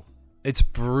brutal. It's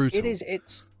brutal. It is.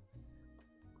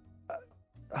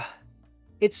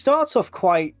 It starts off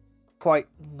quite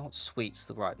not sweet's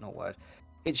the right word.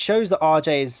 It shows that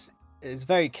RJ is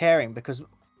very caring because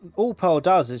all Pearl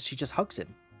does is she just hugs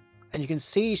him, and you can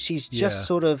see she's just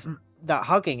sort of that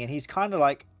hugging, and he's kind of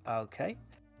like, okay,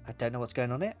 I don't know what's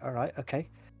going on here. All right, okay.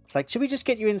 It's like, should we just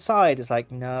get you inside? It's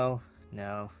like, no.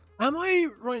 Am I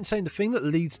right in saying the thing that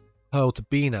leads Pearl to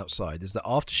being outside is that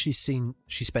after she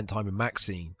spent time with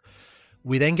Maxine,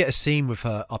 we then get a scene with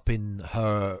her up in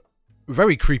her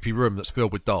very creepy room that's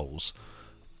filled with dolls.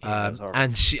 And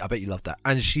I bet you love that.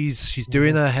 And she's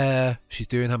doing her hair, she's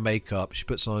doing her makeup, she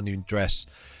puts on a new dress,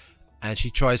 and she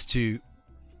tries to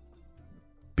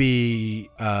be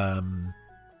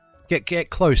get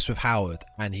close with Howard,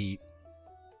 and he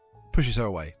pushes her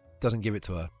away, doesn't give it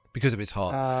to her because of his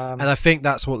heart. And I think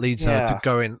that's what leads her to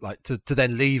going to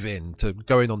then leaving, to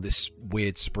going on this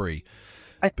weird spree.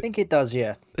 I think it does,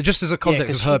 yeah. Just as a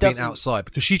context of her being outside,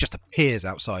 because she just appears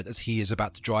outside as he is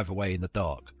about to drive away in the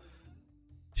dark.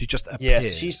 She just appears.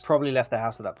 Yes, she's probably left the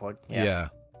house at that point. Yeah.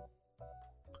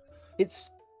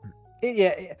 RJ's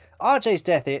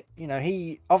death,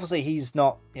 he's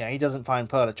not, he doesn't find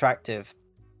Pearl attractive.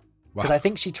 Because I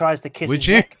think she tries to kiss his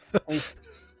neck.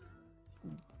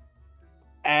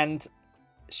 And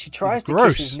she tries to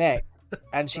kiss his neck.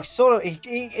 And she sort of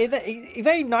he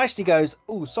very nicely goes,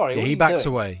 "Oh, sorry." Yeah, he backs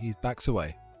away. He backs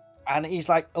away. And he's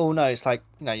like, "Oh no!" It's like,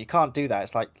 "No, you can't do that."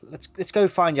 It's like, "Let's go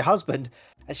find your husband."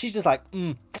 And she's just like,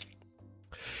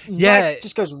 Yeah, right,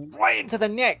 just goes right into the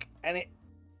neck, and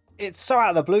it's so out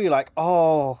of the blue. You're like,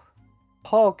 "Oh,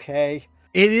 okay."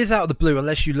 It is out of the blue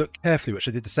unless you look carefully, which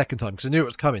I did the second time because I knew it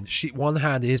was coming. One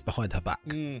hand is behind her back,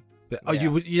 but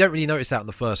you don't really notice that in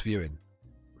the first viewing.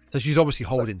 So she's obviously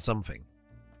holding something.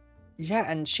 Yeah,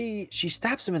 and she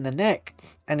stabs him in the neck,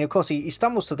 and of course he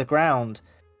stumbles to the ground.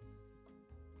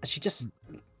 And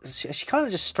she kind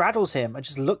of just straddles him and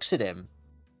just looks at him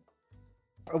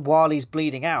while he's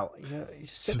bleeding out.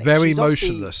 It's very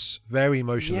motionless, very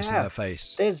motionless in her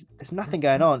face. There's nothing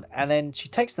going on, and then she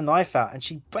takes the knife out and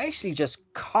she basically just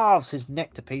carves his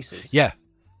neck to pieces. Yeah,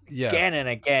 again and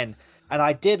again. And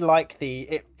I did like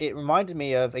it reminded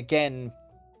me of, again,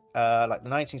 like the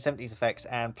 1970s effects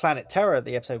and Planet Terror,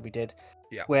 the episode we did,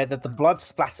 where the blood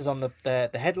splatters on the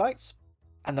headlights,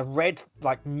 and the red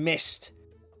like mist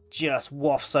just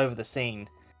wafts over the scene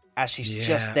as she's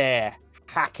just there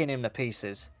hacking him to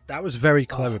pieces. That was very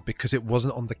clever because it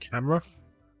wasn't on the camera.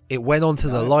 It went onto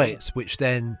the lights, which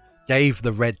then gave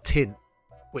the red tint,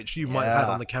 which you might have had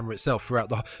on the camera itself throughout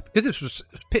because this was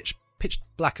pitch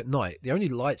black at night. The only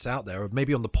lights out there are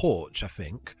maybe on the porch, I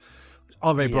think,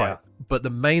 aren't very bright, but the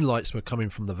main lights were coming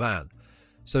from the van.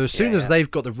 So as soon as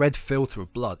they've got the red filter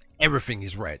of blood, everything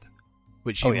is red,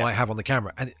 which you might have on the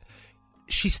camera. And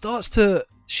she starts to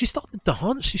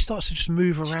dance. She starts to just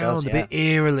move around a bit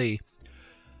eerily.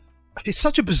 It's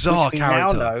such a bizarre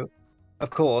character. Now know, of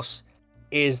course,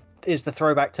 is the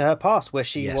throwback to her past where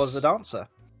she was a dancer.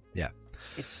 Yeah.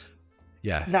 It's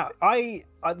now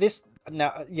this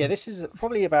is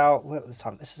probably about this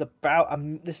time. This is about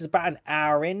an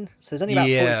hour in, so there's only about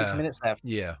 46 minutes left.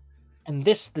 Yeah. And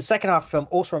the second half of the film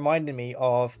also reminded me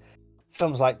of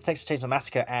films like Texas Chainsaw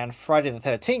Massacre and Friday the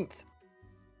 13th,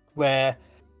 where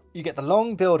you get the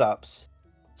long build-ups.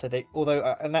 So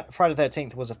and that Friday the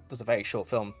 13th was a very short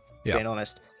film, being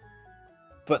honest.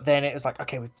 But then it was like,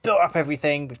 okay, we've built up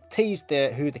everything, we've teased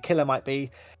who the killer might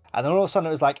be, and then all of a sudden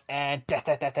it was like,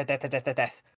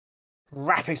 death.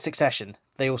 Rapid succession,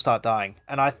 they all start dying.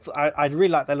 And I really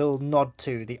like that little nod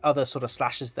to the other sort of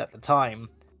slashers at the time,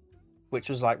 which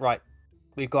was like, right,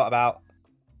 we've got about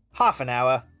half an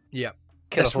hour. Yeah.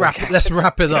 Let's wrap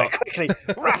it up. Quickly,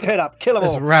 wrap it up. Kill them all.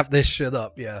 Let's wrap this shit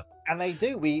up, yeah. And they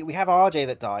do. We have RJ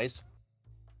that dies.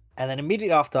 And then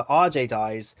immediately after RJ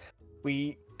dies,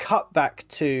 we cut back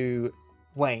to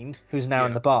Wayne, who's now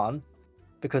in the barn,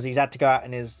 because he's had to go out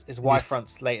in his wife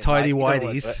fronts later. Tidy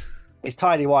whities. He's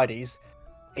tidy whities.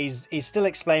 He's still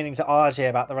explaining to RJ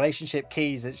about the relationship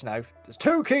keys. It's, there's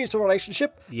 2 keys to a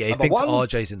relationship. Yeah, he thinks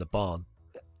RJ's in the barn.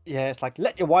 Yeah, it's like,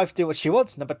 let your wife do what she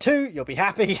wants. Number 2, you'll be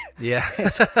happy. Yeah.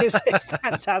 it's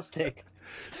fantastic.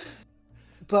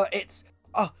 But it's...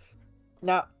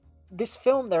 Now, this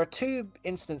film, there are 2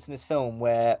 incidents in this film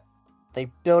where they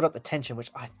build up the tension,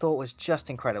 which I thought was just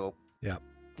incredible. Yeah.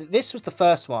 This was the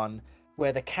first one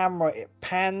where the camera, it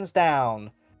pans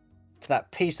down to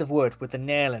that piece of wood with the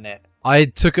nail in it. I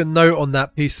took a note on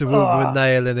that piece of wood with a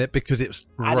nail in it because it was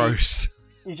gross.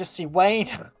 You just see Wayne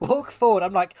walk forward.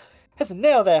 I'm like, there's a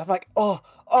nail there. I'm like, oh,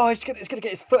 he's gonna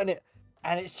get his foot in it,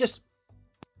 and it's just.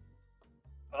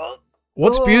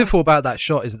 What's beautiful about that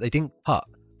shot is that they didn't cut.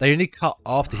 They only cut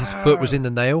after his foot was in the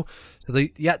nail. So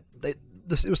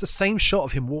it was the same shot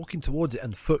of him walking towards it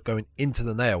and the foot going into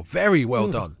the nail. Very well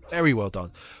done. Very well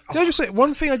done. Can I just say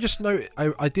one thing?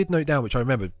 I did note down, which I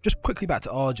remember. Just quickly back to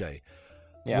RJ.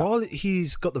 Yeah. While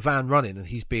he's got the van running and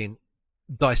he's being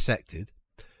dissected,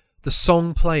 the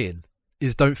song playing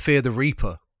is "Don't Fear the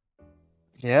Reaper."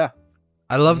 Yeah.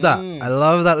 I love that. I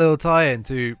love that little tie-in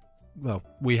to, well,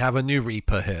 we have a new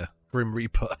Reaper here, Grim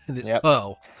Reaper, and it's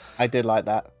Pearl. I did like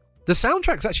that. The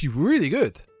soundtrack's actually really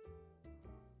good.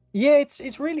 Yeah,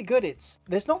 it's really good.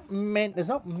 There's not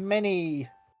many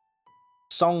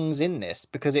songs in this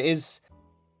because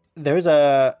there is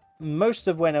a most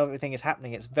of when everything is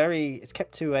happening. It's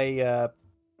kept to a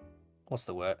what's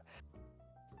the word?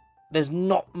 There's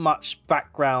not much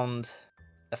background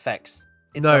effects.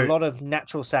 It's a lot of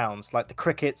natural sounds like the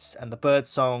crickets and the bird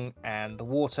song and the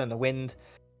water and the wind.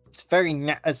 It's very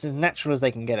as natural as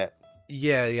they can get it.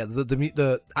 Yeah.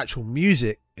 The actual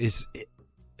music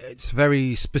it's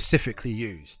very specifically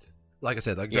used. Like I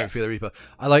said, Don't Fear the Reaper.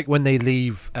 I like when they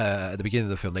leave at the beginning of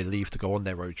the film. They leave to go on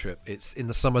their road trip. It's In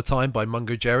the Summertime by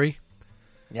Mungo Jerry.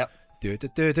 Yep. Like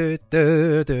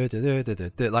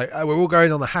we're all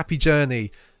going on a happy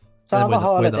journey. Summer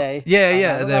holiday.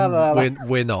 Yeah, and then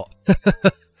we're not.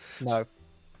 No.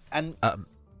 And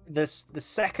the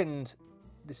second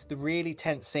the really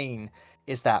tense scene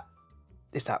is that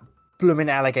blooming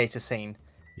alligator scene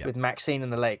with Maxine in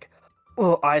the lake.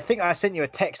 Oh, I think I sent you a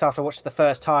text after I watched it the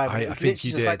first time. I think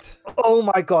you did. Like, oh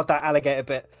my god, that alligator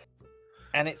bit.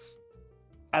 And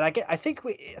I think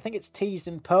it's teased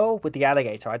in Pearl with the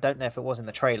alligator. I don't know if it was in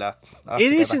the trailer.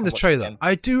 It is in the trailer.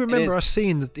 I do remember us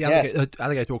seeing the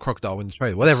alligator or crocodile in the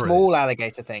trailer, whatever it is. Small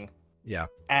alligator thing. Yeah.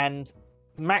 And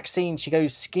Maxine, she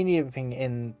goes skinny dipping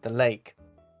in the lake,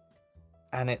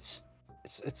 and it's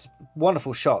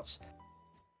wonderful shots.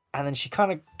 And then she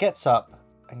kind of gets up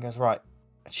and goes, right.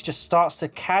 And she just starts to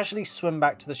casually swim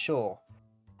back to the shore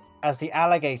as the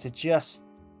alligator just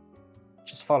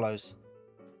follows.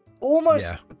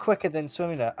 Almost quicker than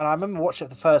swimming her. And I remember watching it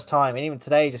for the first time, and even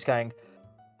today just going,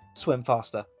 swim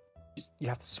faster. You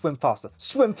have to swim faster.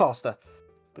 Swim faster.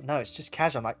 But no, it's just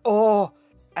casual. I'm like, oh.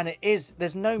 And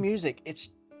there's no music.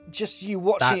 It's just you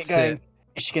watching it going,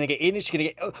 is she going to get in? Is she going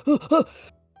to get...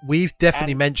 We've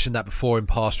definitely mentioned that before in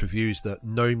past reviews, that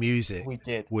no music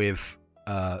with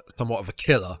somewhat of a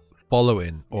killer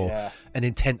following or an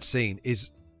intense scene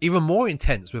is even more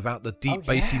intense without the deep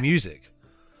bassy music.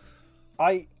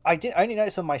 I only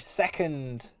noticed on my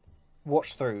second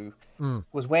watch through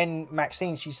was when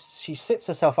Maxine she sits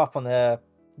herself up on the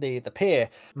pier.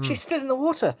 She's still in the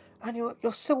water, and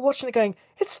you're still watching it going,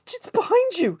 it's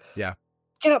behind you. Yeah.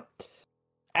 Get up.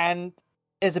 And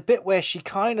there's a bit where she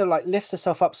kind of like lifts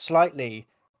herself up slightly,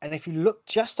 and if you look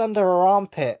just under her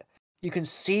armpit, you can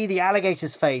see the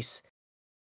alligator's face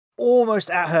almost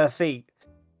at her feet.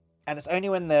 And it's only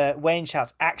when the Wayne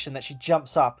shouts action that she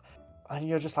jumps up, and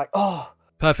you're just like, oh,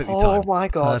 perfectly timed. Oh my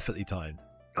god, perfectly timed.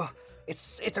 Oh,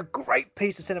 it's a great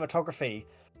piece of cinematography.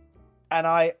 And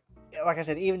like I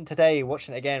said, even today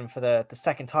watching it again for the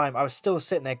second time, I was still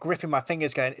sitting there gripping my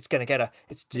fingers, going, "It's gonna get her.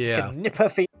 It's gonna nip her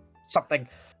feet, something."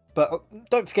 But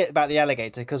don't forget about the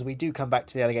alligator, because we do come back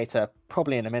to the alligator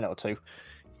probably in a minute or two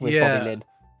with Bobby Lynn.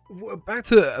 Back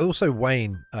to also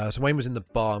Wayne. So Wayne was in the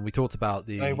bar, and we talked about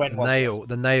the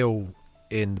nail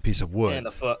in the piece of wood. In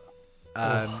the foot.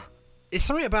 It's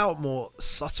something about more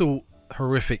subtle,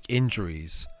 horrific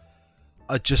injuries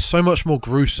are just so much more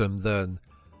gruesome than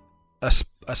a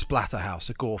splatterhouse,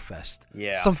 a gore fest.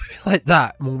 Yeah. Something like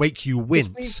that will make you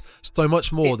wince so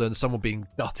much more than someone being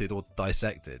gutted or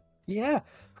dissected. Yeah,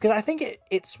 because I think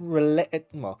it's well,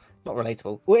 not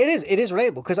relatable. Well, it is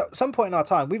relatable, because at some point in our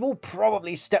time, we've all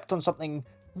probably stepped on something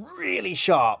really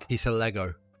sharp. Piece of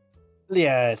Lego.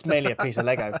 Yeah, it's mainly a piece of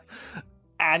Lego.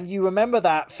 And you remember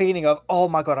that feeling of, oh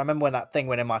my god, I remember when that thing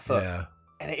went in my foot. Yeah.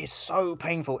 And it is so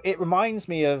painful. It reminds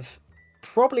me of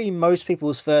probably most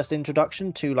people's first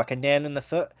introduction to like a nail in the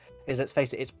foot. Is, let's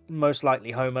face it, it's most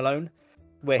likely Home Alone,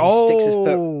 where he sticks his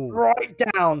foot right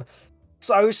down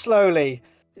so slowly.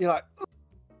 You're like...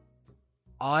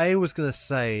 I was going to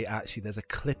say, actually, there's a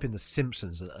clip in The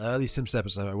Simpsons, an early Simpsons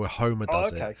episode where Homer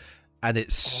does it. And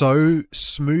it's so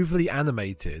smoothly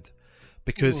animated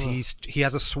because he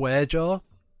has a swear jar.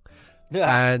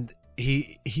 Yeah. And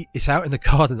it's out in the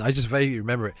garden. I just vaguely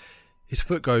remember it. His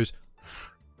foot goes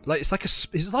like it's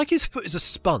like his foot is a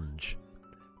sponge,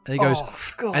 and he goes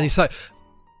and he's like,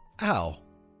 "Ow,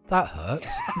 that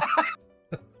hurts."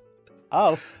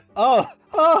 Oh!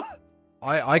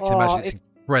 I can imagine it's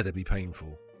incredibly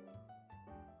painful.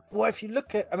 Well, if you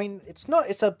look at, I mean, it's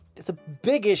a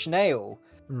biggish nail.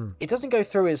 It doesn't go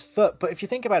through his foot, but if you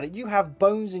think about it, you have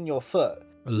bones in your foot.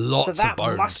 Lots of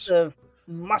bones.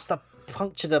 Must have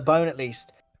punctured a bone at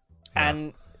least. Yeah.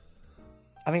 And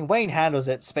I mean, Wayne handles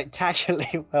it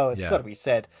spectacularly well. It's got to be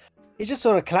said. He just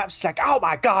sort of collapses like, "Oh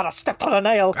my god, I stepped on a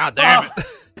nail." God damn it!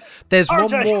 There's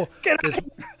one more.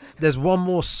 There's one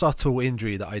more subtle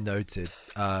injury that I noted.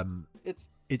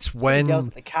 It's when he yells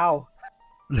at the cow.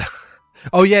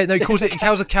 Oh yeah, no, he calls a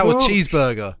cow a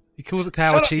cheeseburger. He calls a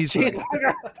cow a cheeseburger.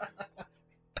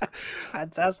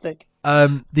 Fantastic.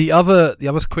 The other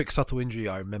quick subtle injury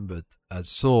I remembered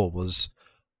saw was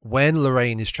when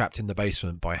Lorraine is trapped in the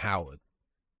basement by Howard.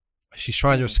 She's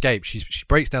trying to escape. She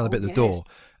breaks down a bit of the door,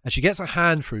 and she gets her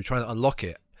hand through trying to unlock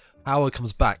it. Howard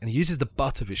comes back and he uses the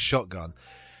butt of his shotgun,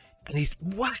 and he's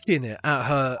whacking it at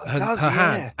her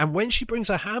hand. And when she brings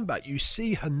her hand back, you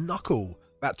see her knuckle,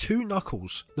 about 2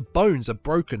 knuckles. The bones are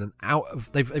broken and out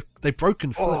of they've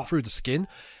broken through the skin.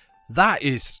 That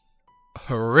is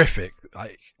horrific.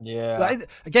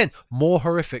 Again, more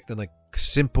horrific than a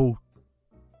simple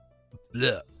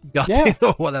gutting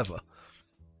or whatever.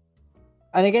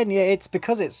 And again, it's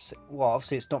because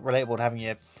obviously it's not relatable to having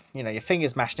your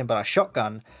fingers mashed in by a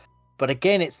shotgun. But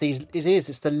again, it's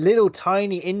the little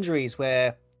tiny injuries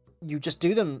where you just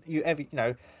do them.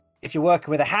 If you're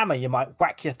working with a hammer, you might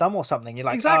whack your thumb or something. You're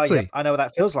like, exactly. Oh, yeah, I know what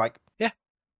that feels like. Yeah.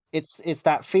 It's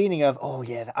that feeling of, oh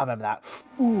yeah, I remember that.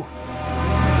 Ooh.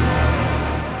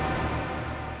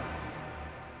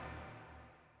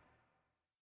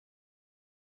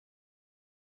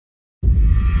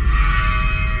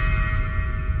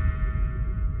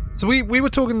 So we were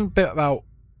talking a bit about,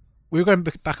 we were going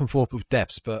back and forth with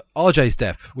deaths, but RJ's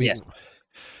death, yes.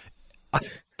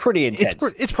 Pretty intense.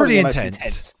 It's pretty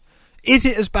intense. Is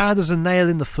it as bad as a nail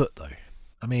in the foot, though?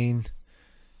 I mean,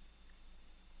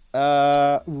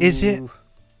 is it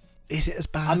as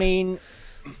bad? I mean,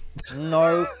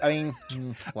 no. I mean,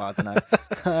 well, I don't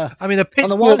know. I mean, a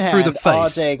pitchfork through the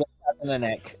face. RJ got stabbed in the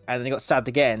neck, and then he got stabbed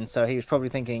again. So he was probably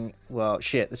thinking, "Well,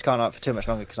 shit, this can't last for too much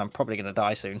longer because I'm probably going to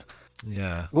die soon."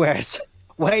 Yeah. Whereas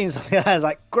Wayne's on the other hand is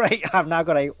like, "Great, I've now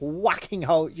got a whacking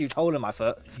huge hole in my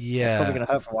foot. Yeah, it's probably going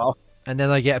to hurt for a while." And then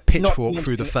I get a pitchfork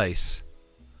through the face.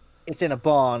 It's in a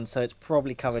barn, so it's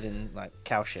probably covered in like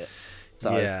cow shit.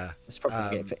 So yeah, it's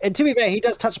probably and to be fair, he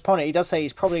does touch upon it. He does say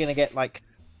he's probably going to get like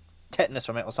tetanus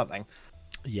from it or something.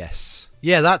 Yes.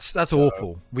 Yeah, that's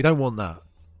awful. We don't want that.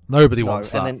 Nobody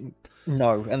wants that. And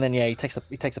then yeah, he takes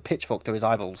a pitchfork to his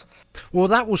eyeballs. Well,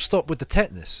 that will stop with the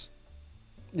tetanus.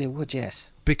 It would,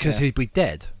 yes. Because he'd be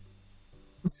dead.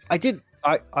 I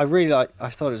really I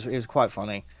thought it was quite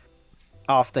funny.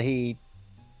 After he'd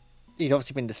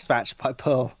obviously been dispatched by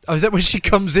Pearl. Oh, is that when she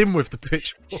comes in with the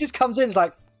pitchfork? She just comes in, it's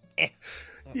like,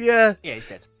 yeah, he's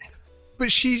dead.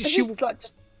 But she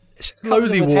just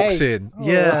slowly walks in. Oh.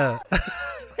 Yeah.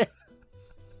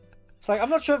 It's like, I'm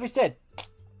not sure if he's dead.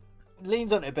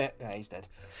 Leans on it a bit. Yeah, he's dead.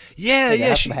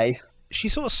 Yeah. She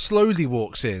sort of slowly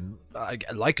walks in,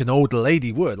 like an older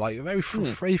lady would, like very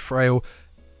frail.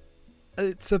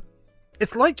 It's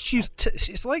like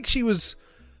she was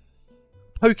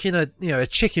poking a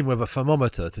chicken with a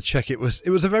thermometer to check it was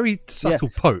a very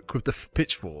subtle poke with the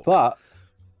pitchfork. But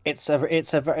it's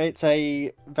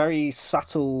a very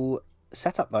subtle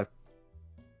setup though.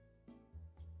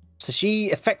 So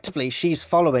she's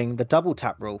following the double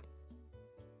tap rule.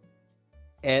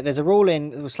 There's a rule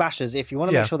in slashers: if you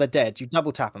want to make sure they're dead, you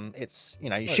double tap them. It's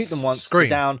you shoot them once, they're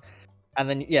down, and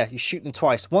then you shoot them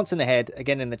twice, once in the head,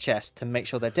 again in the chest to make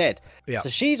sure they're dead. Yeah. So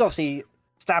she's obviously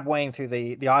stabbed Wayne through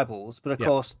the eyeballs, but of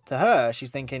course to her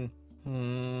she's thinking,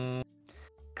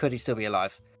 could he still be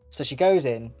alive? So she goes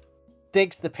in,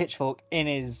 digs the pitchfork in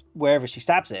his wherever she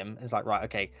stabs him, and is like, right,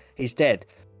 okay, he's dead.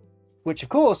 Which of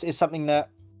course is something that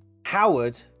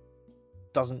Howard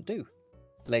doesn't do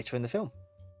later in the film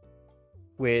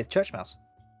with Church Mouse.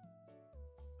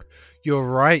 You're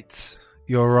right.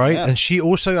 Yeah. And she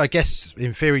also, I guess,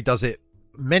 in theory, does it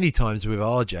many times with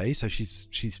RJ. So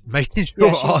she's making sure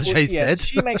RJ's dead.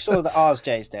 She makes sure that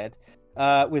RJ's dead.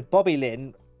 With Bobby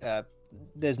Lynn,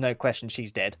 there's no question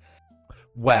she's dead.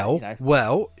 Well,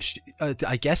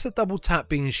 I guess a double tap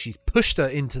being she's pushed her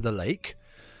into the lake.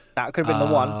 That could have been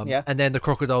the one, yeah. And then the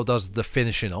crocodile does the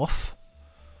finishing off.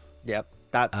 Yep.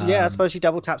 I suppose she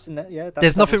double taps in there. Yeah.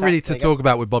 There's nothing really to talk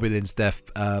about with Bobby Lynn's death.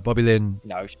 Bobby Lynn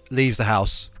leaves the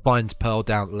house, finds Pearl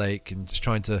down at the lake, and is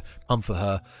trying to comfort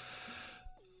her,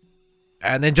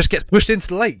 and then just gets pushed into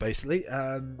the lake, basically.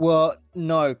 Well,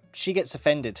 no, she gets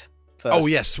offended first. Oh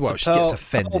yes, well, she gets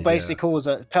offended.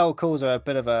 Pearl calls her a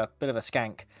bit of a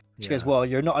skank. She goes, "Well,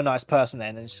 you're not a nice person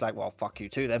then," and she's like, "Well, fuck you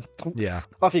too then." Yeah.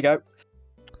 Off you go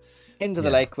into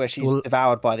the lake where she's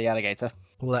devoured by the alligator.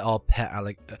 We'll let our pet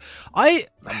alligator.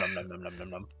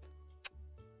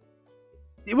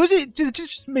 Was it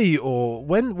just me, or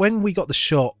when we got the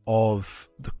shot of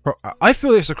the I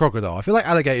feel it's a crocodile. I feel like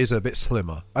alligators are a bit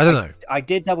slimmer. I don't know. I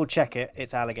did double check it.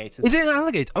 It's alligators. Is it an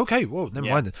alligator? Okay, well, never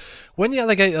mind then. When the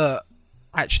alligator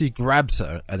actually grabs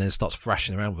her and then starts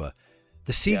thrashing around with her,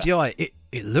 the CGI,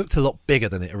 it looked a lot bigger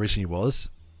than it originally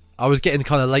was. I was getting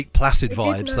kind of Lake Placid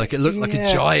vibes. Like it looked like a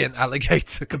giant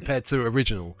alligator compared to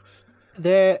original.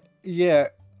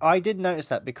 I did notice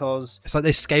that because it's like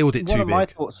they scaled it too big. One of my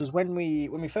thoughts was when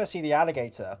we first see the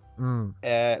alligator,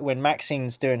 when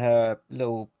Maxine's doing her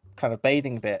little kind of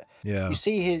bathing bit, you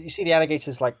see the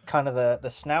alligator's like kind of the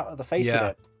snout of the face of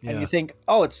it, and you think,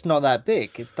 oh, it's not that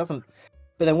big. It doesn't.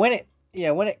 But then when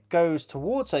it goes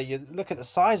towards her, you look at the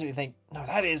size of it, and you think, no,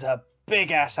 that is a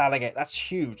big ass alligator. That's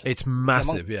huge. It's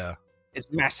massive.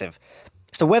 It's massive.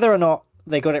 So whether or not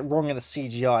they got it wrong in the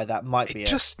CGI, that might be it.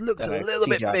 Just looked a little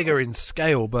bit bigger in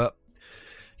scale, but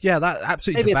that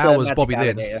absolutely devours Bobby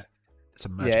Lynn. It's a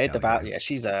magic alligator.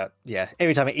 She's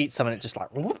every time it eats something, it just like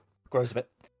grows a bit.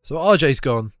 So RJ's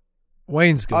gone,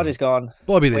 Wayne's gone, RJ's gone,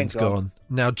 Bobby Lynn's gone.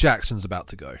 Now Jackson's about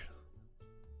to go.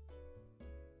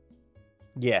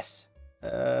 Yes.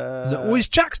 Or is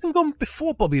Jackson gone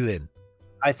before Bobby Lynn?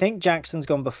 I think Jackson's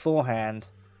gone beforehand.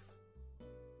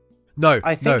 No,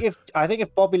 I think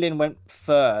if Bobby Lynn went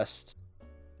first,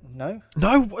 no,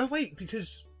 wait,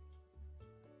 because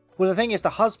well, the thing is, the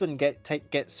husband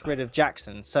gets rid of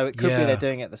Jackson, so it could be they're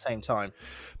doing it at the same time.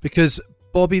 Because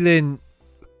Bobby Lynn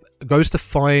goes to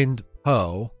find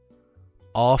Pearl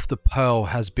after Pearl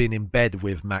has been in bed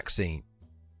with Maxine.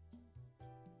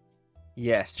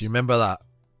 Yes. Do you remember that?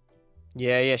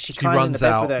 Yeah. She runs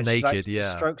out She, naked.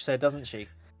 like, strokes her, doesn't she?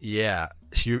 Yeah.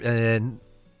 And then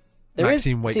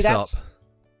Maxine wakes up.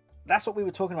 That's what we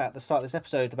were talking about at the start of this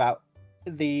episode about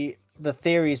the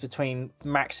theories between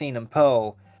Maxine and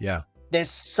Pearl. Yeah.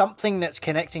 There's something that's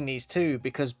connecting these two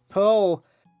because Pearl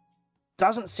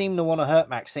doesn't seem to want to hurt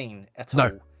Maxine at all.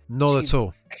 No, not at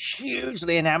all.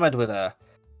 Hugely enamored with her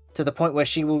to the point where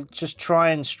she will just try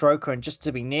and stroke her and just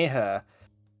to be near her.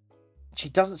 She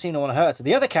doesn't seem to want to hurt her.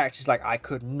 The other character's like, I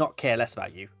could not care less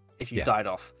about you if you died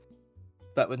off.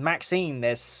 But with Maxine,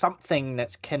 there's something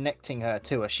that's connecting her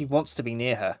to her. She wants to be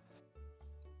near her.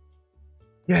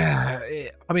 Yeah,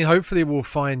 I mean, hopefully we'll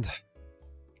find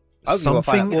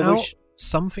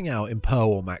something out in Pearl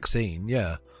or Maxine.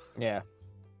 Yeah. Yeah.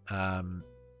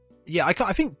 Yeah, I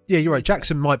think you're right.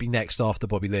 Jackson might be next after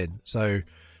Bobby Lynn. So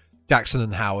Jackson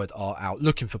and Howard are out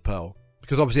looking for Pearl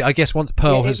because obviously, I guess once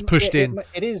Pearl has pushed in,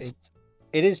 it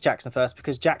is Jackson first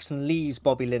because Jackson leaves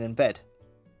Bobby Lynn in bed.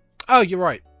 Oh, you're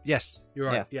right. Yes, you're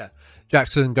right. Yeah.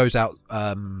 Jackson goes out.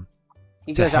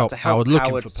 He goes out to help Howard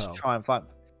looking for Pearl. Try and find.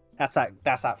 That's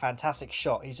that fantastic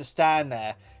shot. He's just standing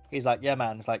there. He's like, "Yeah,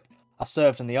 man." It's like I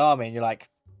served in the army, and you're like,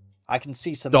 I can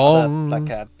see some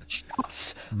other,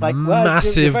 shots, like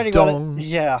massive dong.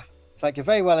 Like you're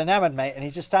very well enamored, mate. And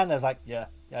he's just standing there, like, yeah.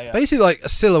 It's basically like a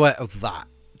silhouette of that.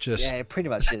 Yeah, it pretty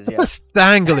much is. Yeah,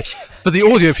 dangling. For the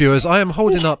audio viewers, I am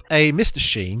holding up a Mr.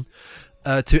 Sheen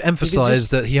to emphasize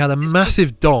that he had a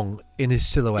massive dong in his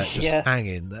silhouette, just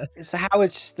hanging there. It's how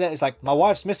it's just there. It's like my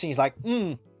wife's missing. He's like,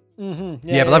 but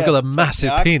I've got a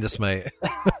massive penis, mate.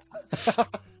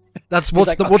 That's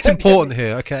what's important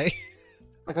here, okay?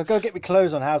 Like, I'll go get my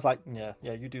clothes on. How's like, yeah,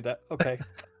 you do that. Okay,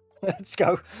 let's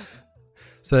go.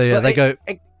 So they go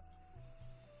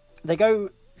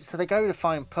to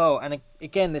find Pearl, and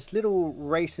again, this little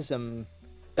racism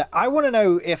that I want to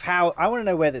know I want to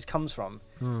know where this comes from.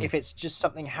 If it's just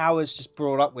something Howard's just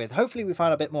brought up with. Hopefully, we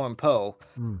find a bit more in Pearl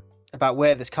about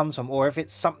where this comes from, or if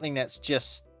it's something that's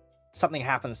just something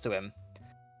happens to him.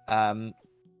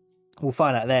 We'll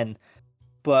find out then.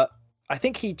 But I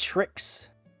think he tricks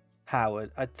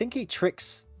Howard. I think he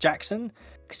tricks Jackson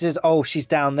because he says, "Oh, she's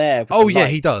down there." Oh yeah,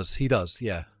 he does. He does.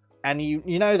 Yeah. And you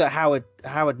know that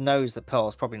Howard knows that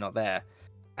Pearl's probably not there,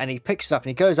 and he picks it up and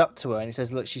he goes up to her and he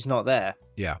says, "Look, she's not there."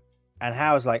 Yeah. And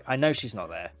Howard's like, "I know she's not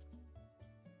there."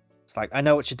 It's like, "I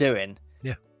know what you're doing."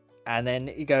 Yeah. And then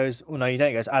he goes, "Well, no, you don't."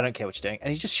 He goes, "I don't care what you're doing,"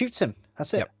 and he just shoots him.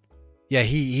 That's it. Yep. Yeah,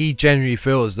 he genuinely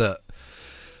feels that,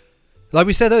 like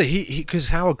we said earlier, because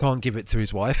Howard can't give it to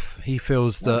his wife. He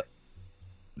feels that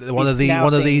one of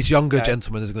these younger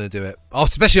gentlemen is going to do it,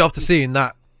 especially after seeing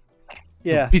that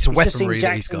piece of weaponry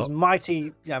that he's got.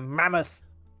 Mighty mammoth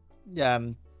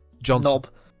Johnson.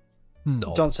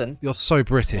 Knob. Johnson. You're so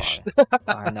British.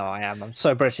 I know I am. I'm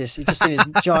so British. You just see his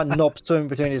giant knob swimming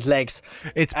between his legs.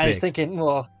 It's and big. He's thinking,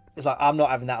 well, it's like, I'm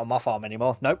not having that on my farm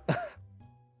anymore. Nope.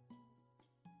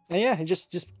 And yeah, he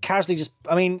just casually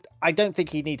I mean, I don't think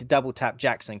he'd need to double tap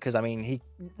Jackson because, I mean,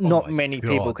 not many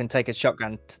people can take a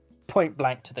shotgun point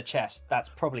blank to the chest. That's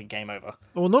probably game over.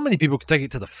 Well, not many people can take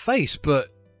it to the face, but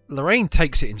Lorraine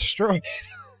takes it in stride.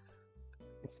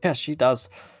 Yeah, she does.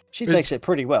 She takes it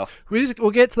pretty well.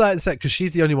 We'll get to that in a sec because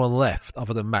she's the only one left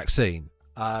other than Maxine.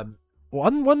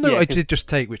 One note I did just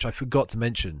take, which I forgot to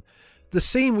mention, the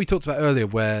scene we talked about earlier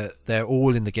where they're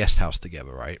all in the guest house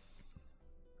together, right?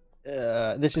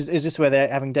 Is this where they're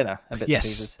having dinner?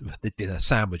 Yes, the dinner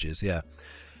sandwiches. Yeah.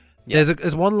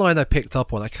 There's one line I picked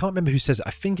up on. I can't remember who says it.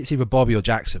 I think it's either Bobby or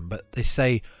Jackson, but they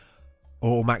say,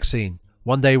 or Maxine,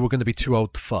 one day we're going to be too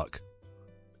old to fuck.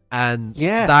 And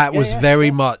that was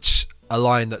very much a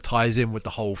line that ties in with the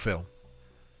whole film.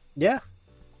 Yeah.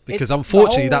 Because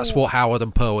unfortunately, that's what Howard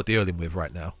and Pearl are dealing with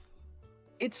right now.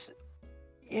 It's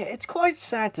quite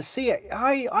sad to see it.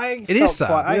 It is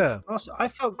sad, I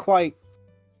felt quite,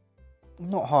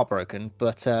 not heartbroken,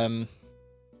 but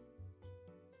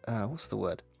what's the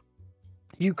word?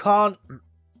 The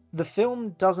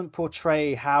film doesn't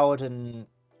portray Howard and,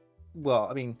 well,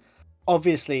 I mean,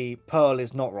 obviously Pearl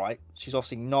is not right. She's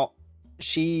obviously not.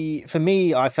 For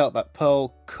me, I felt that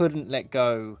Pearl couldn't let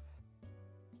go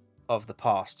of the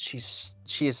past. She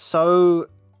is so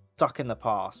stuck in the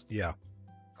past. Yeah.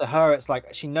 To her, it's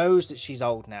like she knows that she's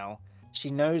old now. She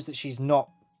knows that she's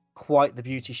not quite the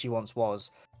beauty she once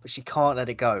was, but she can't let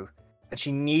it go. and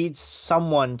she needs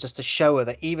someone just to show her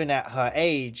that even at her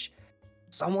age,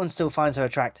 someone still finds her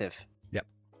attractive. Yep.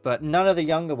 But none of the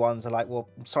younger ones are like, well,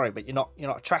 I'm sorry, but you're not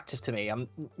attractive to me.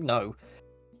 No.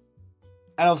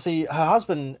 And obviously her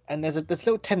husband, and there's this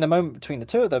little tender moment between the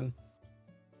two of them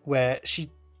where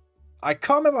I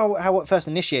can't remember how it first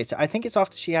initiates it. I think it's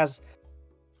after she has.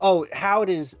 Oh,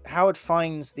 Howard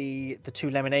finds the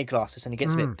two lemonade glasses and he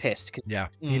gets a bit pissed because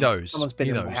he knows someone's been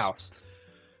in the house,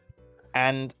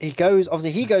 and he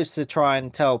goes to try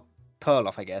and tell Pearl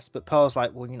off, I guess, but Pearl's like,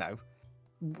 well,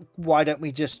 why don't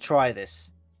we just try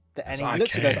this? And he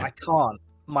looks and goes, I can't.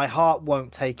 My heart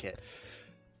won't take it,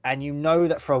 and you know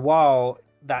that for a while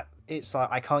that it's like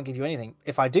I can't give you anything.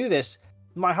 If I do this,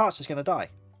 my heart's just going to die.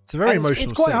 It's a very emotional.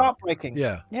 It's quite scene. heartbreaking.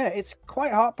 Yeah, it's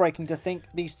quite heartbreaking to think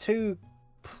these two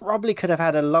probably could have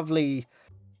had a lovely,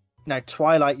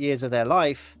 twilight years of their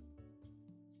life,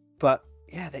 but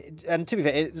and to be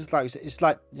fair, it's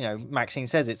like Maxine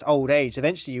says, it's old age.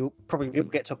 Eventually, you probably will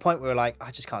get to a point where you're like,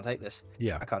 I just can't take this.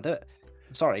 Yeah, I can't do it.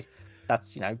 I'm sorry,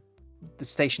 that's the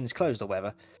station is closed or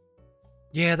whatever.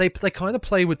 Yeah, they kind of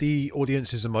play with the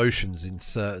audience's emotions in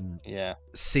certain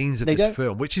scenes of this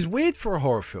film, which is weird for a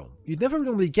horror film. You'd never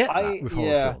normally get that with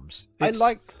horror films. I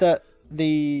like that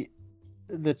the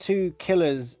two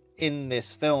killers in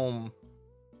this film,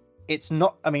 it's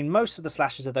not, I mean, most of the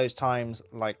slashes of those times,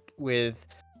 like with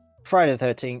Friday the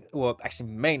 13th, well, actually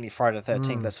mainly Friday the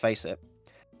 13th, let's face it,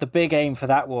 the big aim for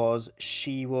that was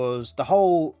the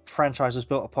whole franchise was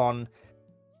built upon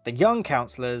the young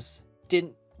counselors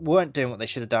weren't doing what they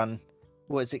should have done,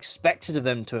 was expected of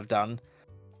them to have done,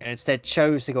 and instead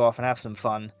chose to go off and have some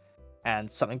fun, and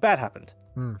something bad happened.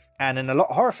 And in a lot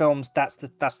of horror films, that's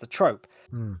the trope.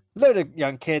 Load of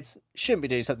young kids shouldn't be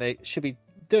doing something. They should be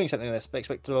doing something they're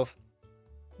expected of.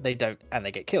 They don't, and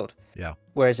they get killed. Yeah.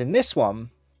 Whereas in this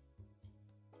one,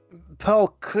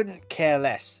 Pearl couldn't care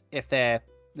less if they're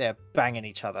banging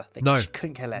each other. She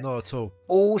couldn't care less. Not at all.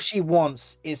 All she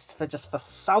wants is for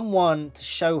someone to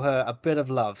show her a bit of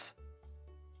love,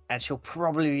 and she'll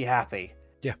probably be happy.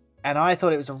 Yeah. And I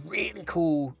thought it was a really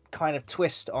cool kind of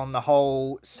twist on the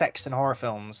whole sex and horror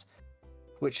films,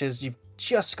 which is you've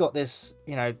just got this,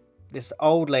 this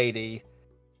old lady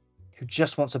who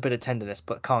just wants a bit of tenderness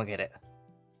but can't get it,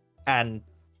 and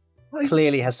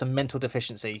clearly has some mental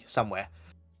deficiency somewhere.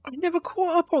 I never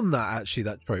caught up on that, actually,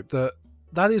 that trope.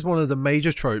 That is one of the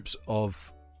major tropes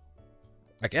of,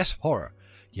 I guess, horror.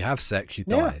 You have sex, you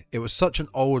die. Yeah. It was such an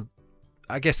old,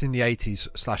 I guess, in the 80s,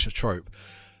 slasher trope.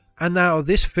 And now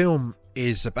this film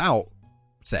is about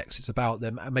sex. It's about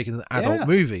them making an adult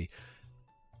movie.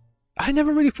 I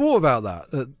never really thought about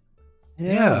that.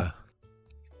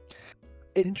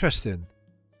 Interesting.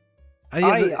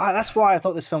 That's why I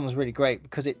thought this film was really great,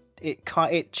 because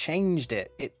it changed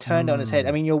it. It turned on its head.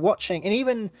 I mean, you're watching, and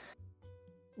even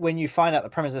when you find out the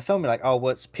premise of the film, you're like, oh,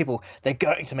 well, it's people, they're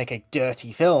going to make a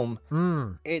dirty film.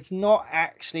 It's not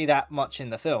actually that much in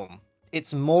the film.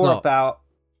 It's more about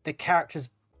the characters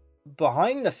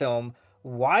behind the film,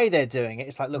 why they're doing it.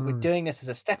 It's like, look, we're doing this as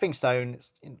a stepping stone.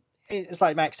 It's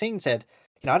like Maxine said,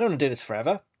 I don't want to do this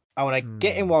forever. I want to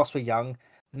get in whilst we're young,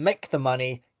 make the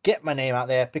money, get my name out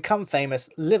there, become famous,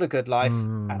 live a good life,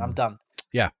 and I'm done.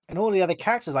 Yeah. And all the other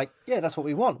characters are like, yeah, that's what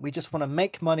we want. We just want to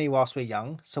make money whilst we're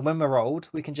young. So when we're old,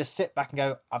 we can just sit back and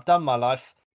go, I've done my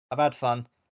life. I've had fun.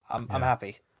 I'm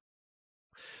happy.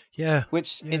 Yeah.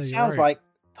 Which it sounds like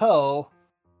Pearl,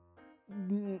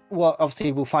 well,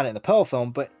 obviously we'll find it in the Pearl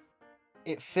film, but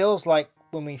it feels like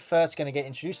when we first going to get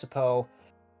introduced to Pearl,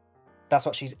 that's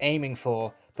what she's aiming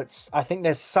for. But I think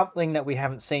there's something that we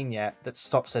haven't seen yet that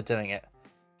stops her doing it.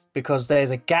 Because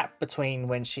there's a gap between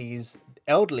when she's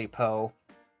elderly Pearl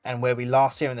and where we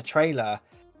last see her in the trailer.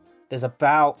 There's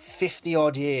about 50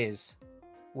 odd years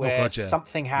where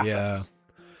something happens. Yeah.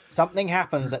 Something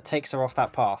happens that takes her off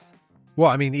that path. Well,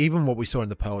 I mean, even what we saw in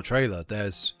the Pearl trailer,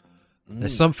 there's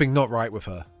something not right with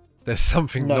her. There's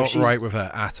something not right with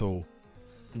her at all.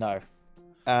 No.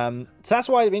 So that's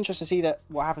why it'd be interesting to see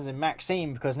what happens in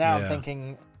Maxine, because now I'm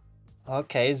thinking,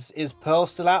 okay, is Pearl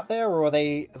still out there, or are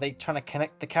they trying to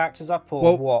connect the characters up,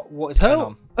 or what is going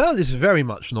on? Pearl is very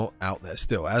much not out there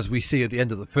still, as we see at the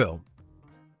end of the film.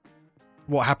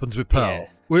 What happens with Pearl?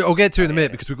 Yeah. I'll get to in a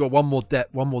minute, because we've got one more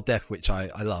death, which I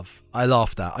love. I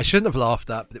laughed at. I shouldn't have laughed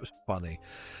at, but it was funny.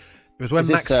 It was when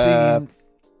Maxine...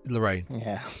 Lorraine.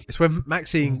 Yeah. It's when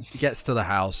Maxine gets to the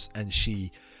house and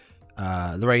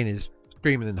Lorraine is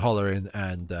screaming and hollering,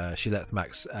 and she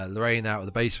lets Lorraine out of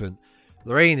the basement.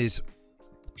 Lorraine is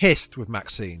pissed with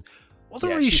Maxine.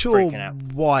 Wasn't really sure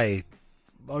why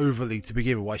overly to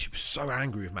begin with, why she was so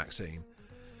angry with Maxine.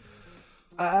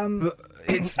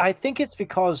 I think it's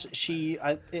because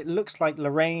it looks like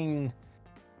Lorraine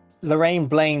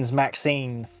blames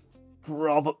Maxine.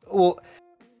 Probably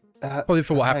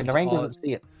for what happened. Lorraine doesn't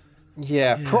see it.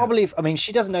 Yeah, probably. I mean,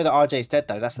 she doesn't know that RJ's dead,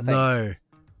 though. That's the thing. No,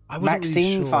 Maxine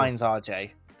really sure. finds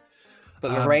RJ,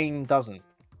 but Lorraine doesn't.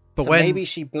 But so maybe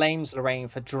she blames Lorraine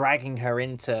for dragging her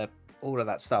into all of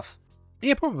that stuff.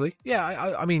 Yeah, probably.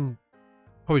 Yeah, I mean,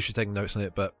 probably should take notes on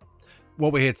it, but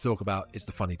what we're here to talk about is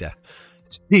the funny death.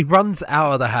 She runs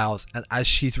out of the house, and as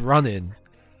she's running,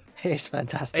 it's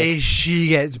fantastic. She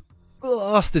gets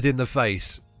blasted in the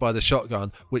face by the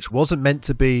shotgun, which wasn't meant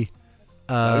to be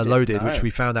loaded, which we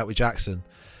found out with Jackson.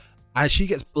 And she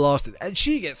gets blasted, and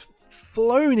she gets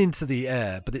flown into the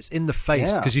air, but it's in the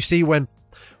face, because you see when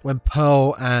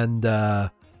Pearl and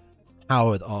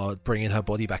Howard are bringing her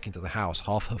body back into the house,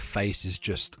 half her face is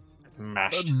just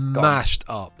mashed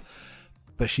up,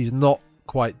 but she's not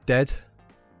quite dead.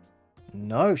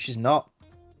 No, she's not.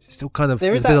 She's still kind of,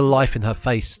 there's a bit of life in her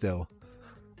face still.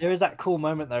 There is that cool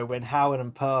moment though when Howard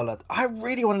and Pearl I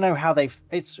really want to know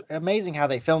it's amazing how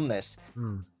they filmed this.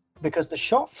 Because the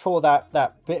shot for that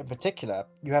bit in particular,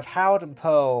 you have Howard and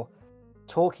Pearl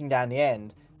talking down the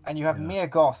end, and you have Mia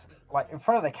Goth like in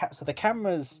front of so the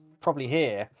camera's probably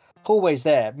here, hallway's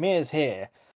there, Mia's here.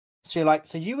 So you're like,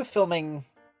 so you were filming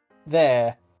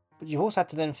there, but you've also had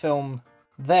to then film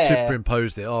there.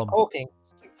 Superimposed it on. Talking.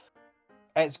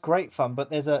 It's great fun, but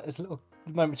there's a little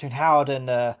moment between Howard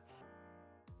and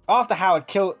after Howard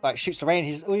shoots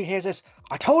Lorraine, all he hears is,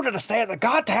 "I told her to stay in the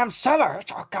goddamn cellar."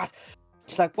 Oh God!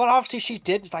 It's like, well, obviously she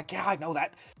did. It's like, yeah, I know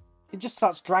that. It just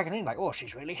starts dragging in, like, oh,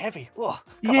 she's really heavy. Oh,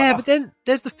 yeah, but then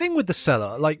there's the thing with the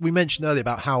cellar, like we mentioned earlier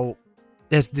about how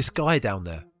there's this guy down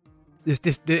there. I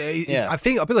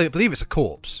believe it's a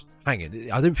corpse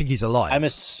hanging. I don't think he's alive.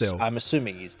 I'm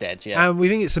assuming he's dead. Yeah, and we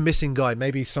think it's a missing guy.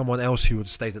 Maybe someone else who would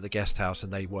have stayed at the guest house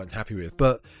and they weren't happy with.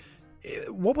 But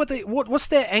what's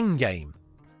their end game?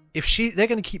 If they're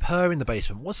going to keep her in the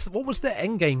basement, what was their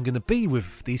end game going to be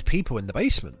with these people in the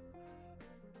basement?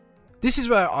 This is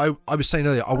where I was saying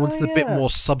earlier, I wanted a bit more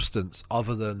substance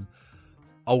other than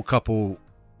old couple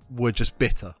were just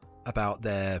bitter about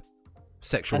their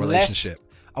sexual relationship.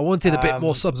 I wanted a bit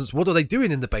more substance. What are they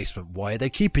doing in the basement? Why are they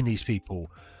keeping these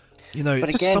people?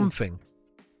 But just something.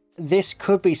 This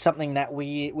could be something that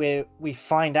we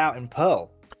find out in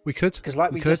Pearl. We could. Because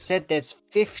like we just said, there's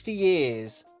 50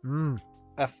 years.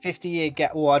 A 50-year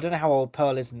gap. Well, I don't know how old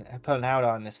Pearl and Howard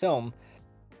are in this film,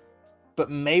 but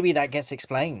maybe that gets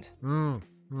explained.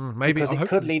 Maybe because it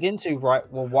could lead into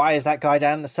why is that guy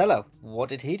down in the cellar? What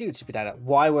did he do to be down there?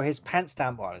 Why were his pants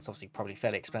down? Well, it's obviously probably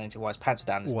fairly explanatory why his pants were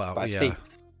down by his feet.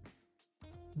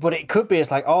 But it could be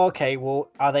it's like, oh, okay, well,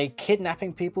 are they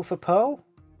kidnapping people for Pearl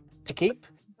to keep?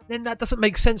 Then that doesn't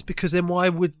make sense, because then why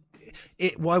would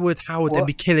Howard then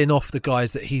be killing off the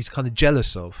guys that he's kind of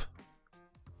jealous of?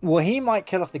 Well, he might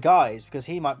kill off the guys because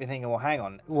he might be thinking, well, hang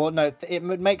on. Well, no, it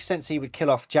would make sense he would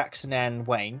kill off Jackson and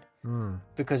Wayne.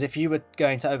 Because if you were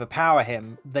going to overpower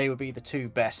him, they would be the two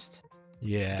best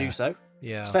to do so.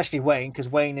 Yeah. Especially Wayne, because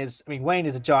Wayne is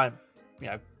a giant,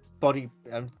 body.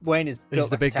 Wayne is built He's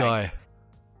the big guy.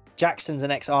 Jackson's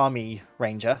an ex-army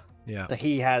ranger. Yeah. So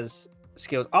he has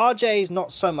skills. RJ's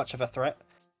not so much of a threat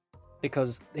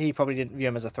because he probably didn't view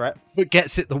him as a threat. But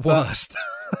gets it the worst.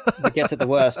 But gets it the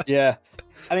worst, yeah.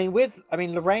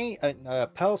 Lorraine,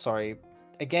 Pearl,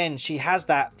 again, she has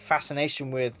that fascination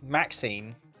with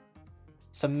Maxine.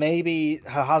 So maybe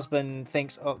her husband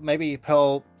thinks, maybe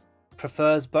Pearl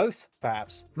prefers both,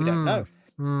 perhaps. We don't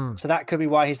know. So that could be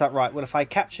why he's like, right, well, if I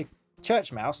capture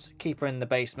Church Mouse, keep her in the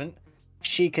basement,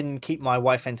 she can keep my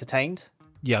wife entertained.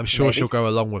 Yeah, I'm sure she'll go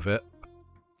along with it.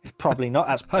 Probably not.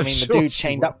 The dude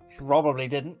chained up probably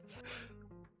didn't.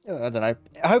 I don't know.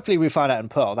 Hopefully we find out in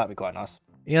Pearl. That'd be quite nice.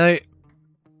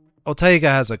 Ortega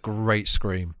has a great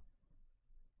scream.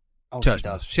 She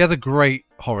does. She has a great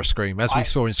horror scream, as we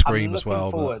saw in Scream as well. I'm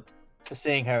looking forward to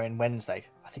seeing her in Wednesday.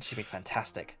 I think she'll be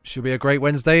fantastic. She'll be a great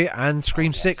Wednesday, and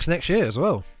Scream 6 next year as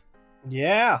well.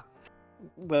 Yeah.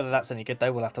 Whether that's any good,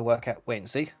 though, we'll have to wait and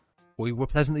see. We were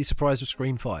pleasantly surprised with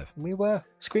Scream 5. We were.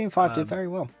 Scream 5 did very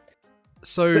well.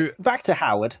 So back to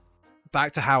Howard.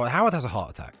 Howard has a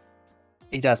heart attack.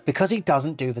 He does, because he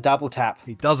doesn't do the double tap.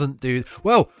 He doesn't do...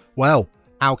 Well,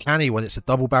 how can he when it's a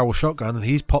double barrel shotgun and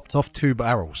he's popped off 2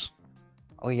 barrels?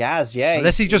 Oh, he has, yeah.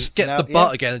 Unless he just gets the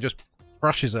butt again and just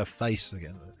crushes her face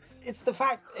again. It's the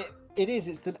fact... It is.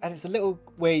 It's a little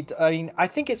weird... I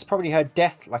think it's probably her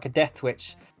death, like a death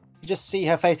twitch. You just see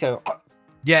her face go...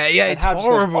 Yeah, it's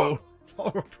horrible. It's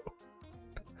horrible.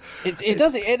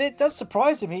 It does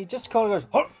surprise him. He just kind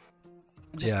of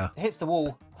goes... hits the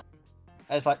wall.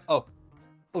 And it's like, oh,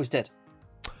 he's dead.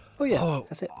 Oh yeah,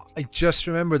 that's it. I just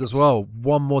remembered as well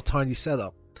one more tiny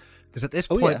setup, because at this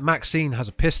point Maxine has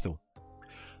a pistol.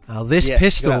 Now this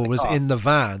pistol was in the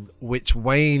van, which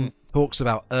Wayne talks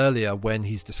about earlier when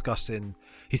he's discussing.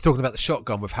 He's talking about the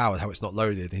shotgun with Howard, how it's not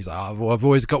loaded. He's like, I've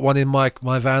always got one in my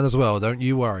van as well. Don't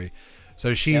you worry.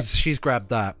 So she's grabbed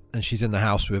that, and she's in the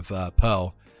house with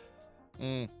Pearl,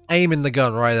 aiming the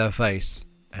gun right at her face,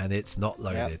 and it's not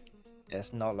loaded. Yep.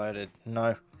 It's not loaded.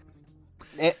 No.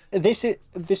 This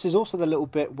is also the little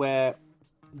bit where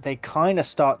they kind of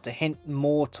start to hint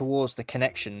more towards the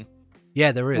connection.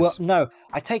 Yeah, there is. Well, no,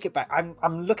 I take it back.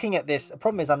 I'm looking at this. The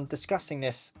problem is I'm discussing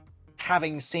this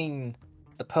having seen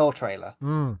the Pearl trailer.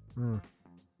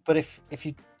 But if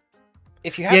you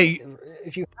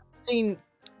haven't seen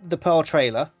the Pearl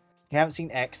trailer, you haven't seen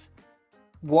X,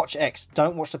 watch X.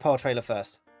 Don't watch the Pearl trailer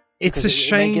first. It's a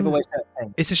shame.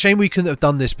 It's a shame we couldn't have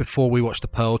done this before we watched the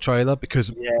Pearl trailer,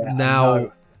 because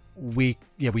now we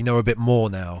know a bit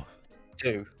more now.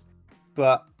 And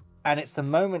it's the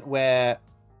moment where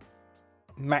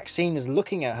Maxine is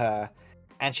looking at her,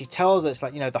 and she tells us,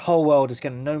 like, the whole world is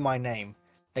going to know my name.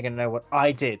 They're going to know what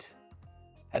I did.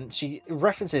 And she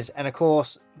references, and of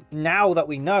course, now that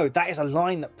we know, that is a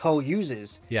line that Pearl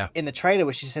uses in the trailer,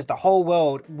 where she says, the whole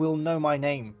world will know my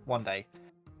name one day.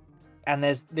 And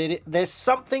there's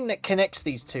something that connects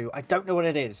these two. I don't know what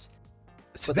it is.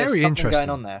 It's very interesting. Going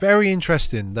on there. Very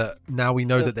interesting that now we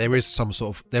know that there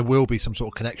will be some sort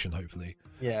of connection, hopefully.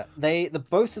 Yeah. The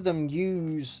both of them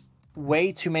use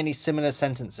way too many similar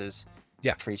sentences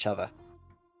for each other.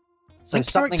 So and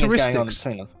something is going on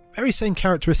between them. Very same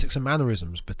characteristics and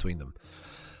mannerisms between them.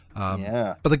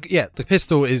 But the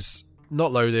pistol is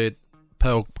not loaded.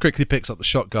 Pearl quickly picks up the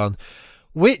shotgun,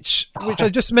 which I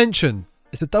just mentioned.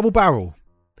 It's a double barrel.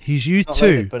 He's used two,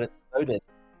 loaded, but it's loaded.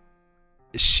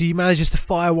 She manages to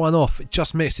fire one off. It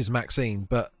just misses Maxine,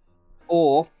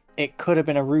 or it could have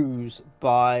been a ruse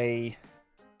by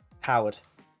Howard,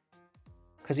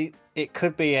 because it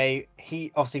could be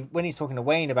he obviously, when he's talking to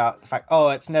Wayne about the fact,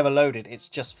 it's never loaded, it's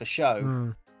just for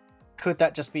show. Could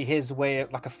that just be his way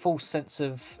of, like, a false sense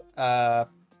of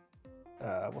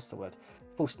what's the word?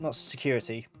 False, not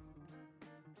security.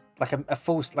 Like a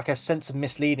false, like a sense of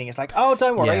misleading. It's like, oh,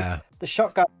 don't worry, the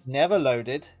shotgun never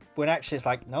loaded. When actually it's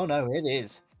like, no, it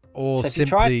is. Or so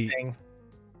simply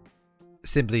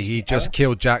he just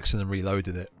killed Jackson and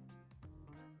reloaded it.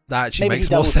 That actually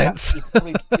makes more sense.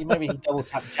 Maybe he double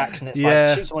tapped Jackson. It's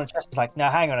like, shoots one chest. It's like, no,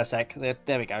 hang on a sec.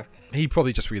 There we go. He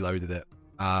probably just reloaded it.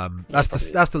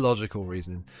 That's the logical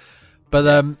reasoning.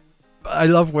 But I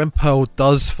love when Pearl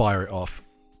does fire it off,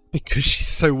 because she's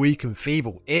so weak and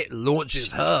feeble. It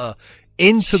launches her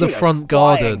into the front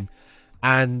garden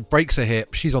and breaks her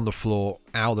hip. She's on the floor,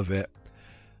 out of it.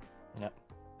 Yep.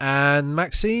 And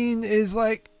Maxine is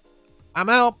like, I'm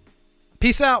out.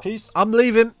 Peace out. I'm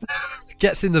leaving.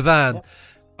 Gets in the van. Yep.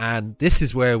 And this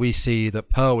is where we see that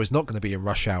Pearl is not going to be in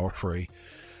Rush Hour 3,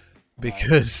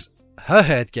 because her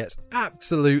head gets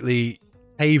absolutely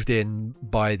caved in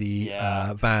by the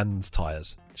van's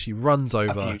tires. She runs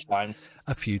over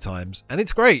a few times, and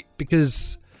it's great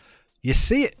because you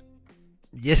see it.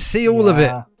 You see all of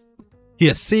it.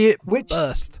 You see it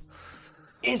burst.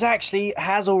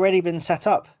 Has already been set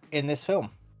up in this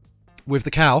film. With the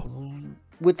cow?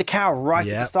 With the cow right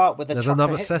at the start. There's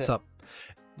another setup.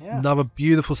 Another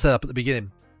beautiful setup at the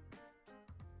beginning.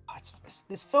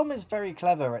 This film is very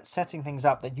clever at setting things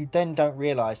up that you then don't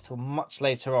realise till much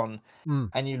later on.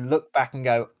 And you look back and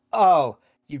go, oh,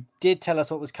 you did tell us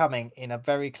what was coming in a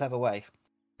very clever way.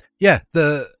 Yeah,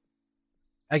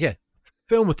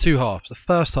 film with two halves. The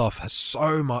first half has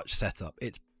so much setup.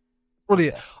 It's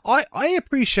brilliant. I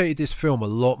appreciated this film a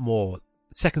lot more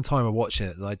the second time I watched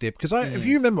it than I did, because if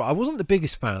you remember, I wasn't the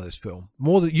biggest fan of this film.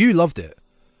 More than you loved it.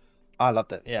 I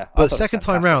loved it, yeah. But second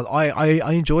time round,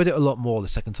 I enjoyed it a lot more the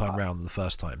second time round than the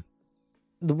first time.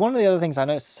 One of the other things I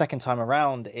noticed the second time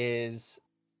around is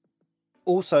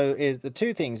the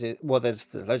two things.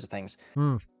 There's loads of things.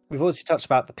 We've also touched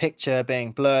about the picture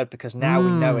being blurred, because now we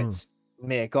know it's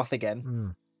Mia Goth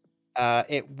again.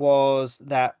 It was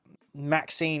that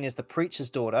Maxine is the preacher's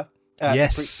daughter.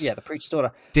 The preacher's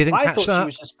daughter.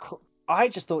 I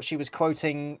just thought she was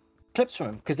quoting clips from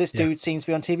him, because this dude seems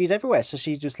to be on TVs everywhere. So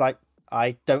she's just like,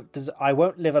 I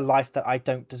won't live a life that I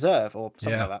don't deserve, or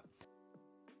something like that.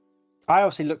 I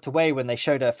obviously looked away when they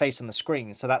showed her face on the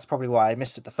screen, so that's probably why I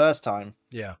missed it the first time.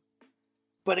 Yeah.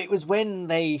 But it was when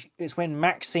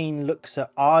Maxine looks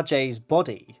at RJ's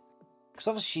body, because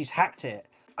obviously she's hacked it.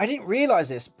 I didn't realize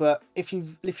this, but if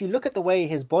you look at the way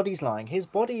his body's lying, his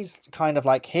body's kind of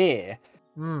like here,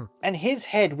 and his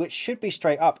head, which should be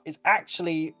straight up, is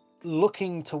actually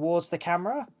looking towards the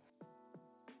camera.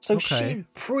 So she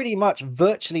pretty much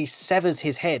virtually severs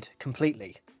his head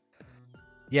completely.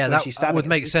 Yeah, that would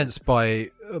make sense by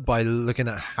looking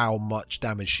at how much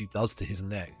damage she does to his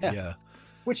neck. Yeah.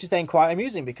 Which is then quite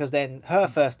amusing, because then her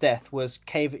first death was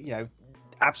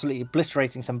absolutely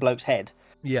obliterating some bloke's head.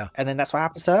 Yeah. And then that's what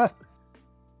happens to her.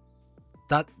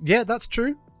 That's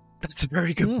true. That's a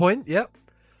very good point. Yep.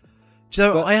 Do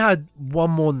you know, I had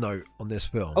one more note on this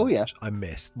film. Oh, yeah. Which I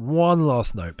missed. One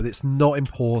last note, but it's not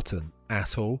important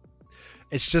at all.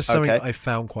 It's just something I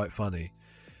found quite funny.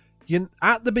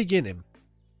 At the beginning,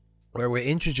 where we're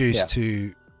introduced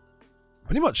to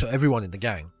pretty much everyone in the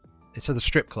gang, it's at the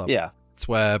strip club. Yeah. It's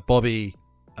where Bobby,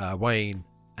 Wayne,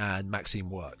 and Maxine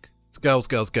work. It's girls,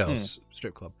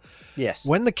 strip club. Yes.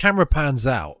 When the camera pans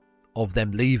out of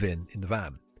them leaving in the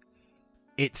van,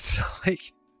 it's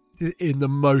like in the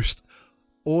most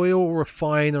oil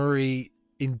refinery,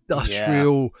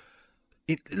 industrial.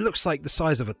 Yeah. It looks like the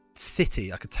size of a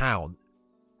city, like a town.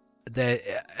 There,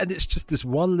 and it's just this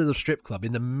one little strip club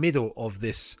in the middle of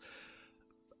this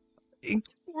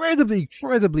incredibly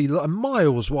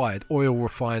miles wide oil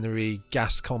refinery,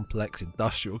 gas complex,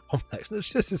 industrial complex. And it's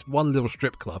just this one little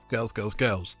strip club.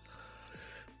 Girls.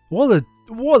 What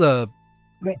a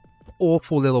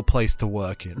awful little place to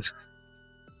work in.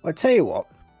 I'll tell you what.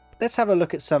 Let's have a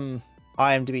look at some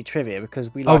IMDb trivia,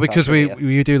 because we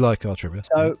do like our trivia.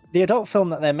 So the adult film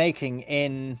that they're making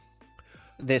in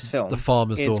this film, The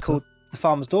Farmer's Daughter. It's called The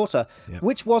Farmer's Daughter,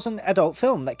 which was an adult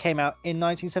film that came out in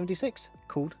 1976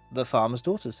 called The Farmer's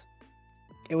Daughters.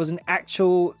 It was an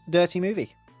actual dirty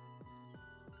movie.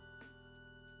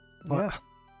 Well,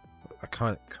 I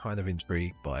kind of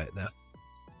intrigued by it now.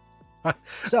 I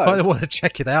kind of want to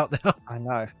check it out now. I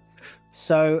know.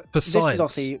 So this is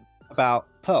obviously about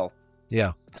Pearl.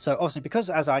 Yeah. So obviously, because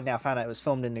as I now found out, it was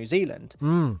filmed in New Zealand.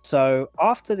 So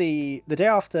after the day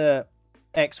after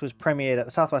X was premiered at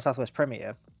the South by Southwest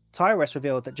premiere, Ty West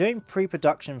revealed that during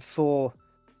pre-production for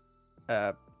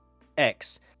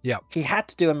X, he had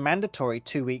to do a mandatory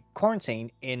 2-week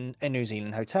quarantine in a New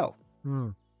Zealand hotel.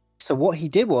 So what he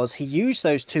did was he used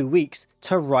those 2 weeks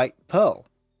to write Pearl,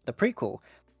 the prequel.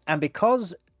 And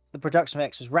because the production of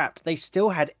X was wrapped, they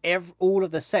still had all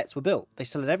of the sets were built. They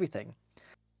still had everything.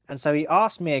 And so he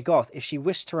asked Mia Goth if she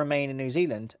wished to remain in New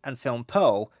Zealand and film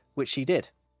Pearl, which she did.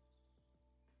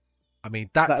 I mean,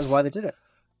 that is why they did it.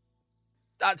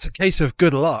 That's a case of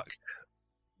good luck.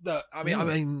 I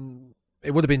mean,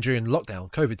 it would have been during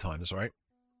lockdown, COVID times, right?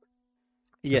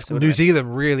 Yes. New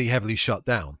Zealand really heavily shut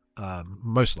down.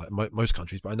 Most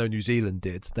countries, but I know New Zealand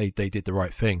did. They did the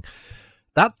right thing.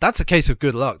 That's a case of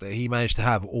good luck that he managed to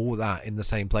have all that in the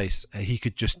same place, and he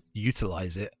could just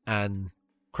utilize it and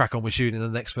crack on with shooting the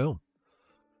next film.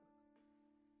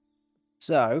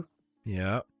 So,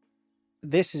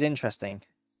 this is interesting.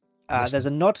 There's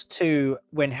a nod to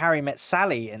When Harry Met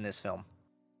Sally in this film.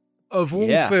 Of all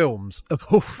films. Of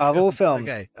all films.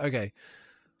 Okay.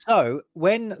 So,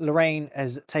 when Lorraine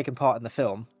has taken part in the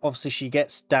film, obviously she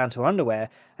gets down to her underwear,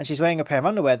 and she's wearing a pair of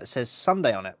underwear that says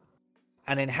Sunday on it.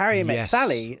 And in Harry Met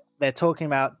Sally, they're talking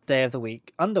about day of the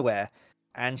week underwear.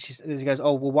 And she goes,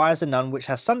 oh, well, why is the nun which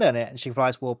has Sunday on it? And she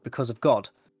replies, well, because of God.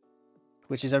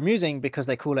 Which is amusing because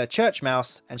they call her Church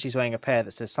Mouse and she's wearing a pair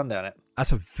that says Sunday on it.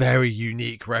 That's a very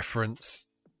unique reference.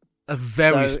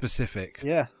 Very specific.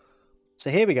 Yeah. So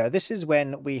here we go. This is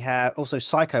when we have... Also,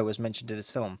 Psycho was mentioned in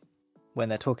this film when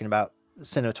they're talking about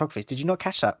cinematography. Did you not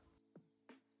catch that?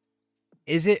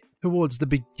 Is it towards the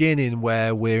beginning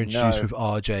where we're introduced with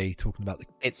RJ talking about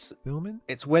the filming?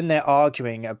 It's when they're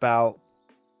arguing about...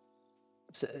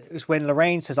 It's when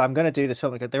Lorraine says, I'm going to do this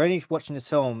film. They're only watching this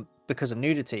film because of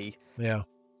nudity. Yeah.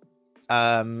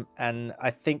 And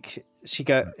I think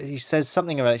he says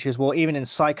something about it. She goes, well, even in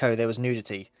Psycho, there was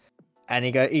nudity. And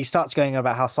he starts going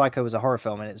about how Psycho was a horror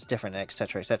film and it's different,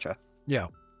 etc., etc. Yeah.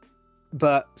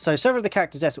 But so several of the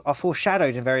characters' deaths are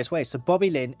foreshadowed in various ways. So Bobby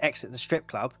Lynn exits the strip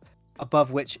club,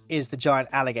 above which is the giant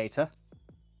alligator.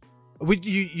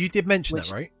 You did mention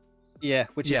that, right? Yeah,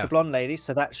 which is the blonde lady.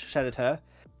 So that shadowed her.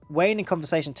 Wayne in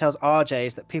conversation tells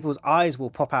RJs that people's eyes will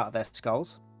pop out of their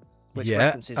skulls. Which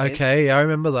references okay, I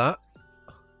remember that.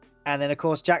 And then, of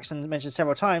course, Jackson mentioned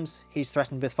several times he's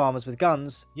threatened with farmers with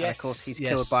guns. Yes, and of course, he's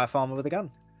killed by a farmer with a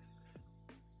gun.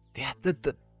 Yeah,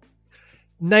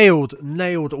 nailed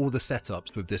all the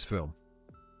setups with this film.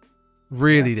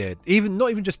 Really did.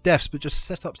 Not even just deaths, but just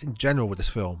setups in general with this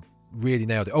film. Really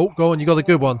nailed it. Oh, go on, you got a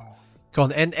good one. Go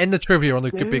on, end the trivia on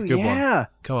a big good one.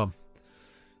 Come on.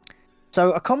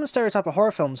 So, a common stereotype of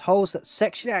horror films holds that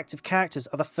sexually active characters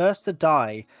are the first to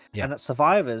die, and that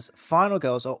survivors, final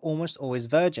girls, are almost always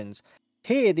virgins.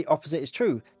 Here, the opposite is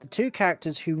true. The two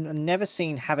characters who are never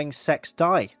seen having sex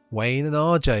die. Wayne and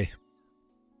RJ.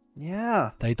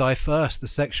 Yeah. They die first.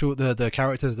 The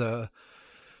characters that are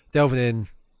delving in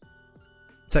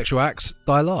sexual acts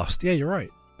die last. Yeah, you're right.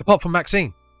 Apart from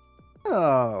Maxine.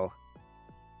 Oh.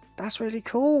 That's really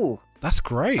cool. That's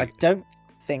great. I don't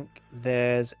think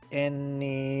there's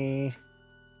any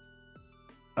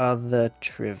other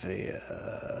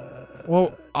trivia.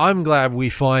 Well, I'm glad we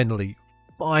finally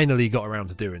got around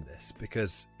to doing this,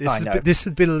 because this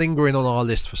has been lingering on our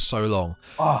list for so long.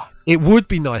 Oh. It would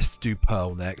be nice to do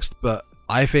Pearl next, but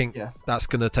I think that's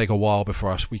going to take a while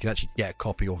before we can actually get a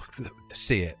copy or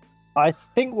see it. I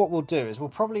think what we'll do is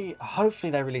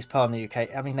hopefully they release Pearl in the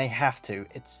UK. I mean, they have to.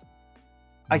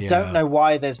 I don't know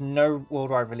why there's no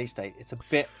worldwide release date. It's a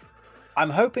bit... I'm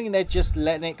hoping they're just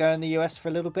letting it go in the US for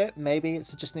a little bit. Maybe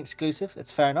it's just an exclusive.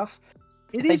 It's fair enough.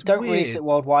 If they don't release it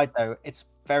worldwide, though, it's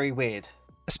very weird.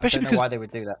 Especially because why they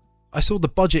would do that. I saw the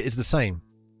budget is the same.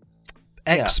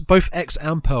 Both X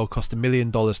and Pearl cost $1 million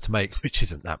to make, which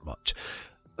isn't that much.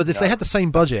 But if they had the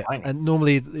same budget, and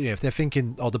normally, if they're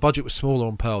thinking, the budget was smaller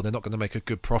on Pearl, they're not going to make a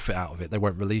good profit out of it. They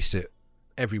won't release it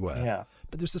everywhere. Yeah.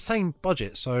 But there's the same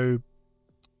budget, so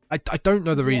I don't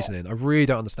know the reasoning. I really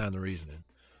don't understand the reasoning.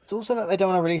 It's also that they don't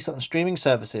want to release it on streaming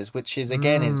services, which is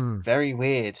is very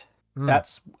weird.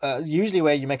 That's usually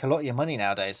where you make a lot of your money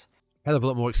nowadays. Hell of a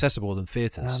lot more accessible than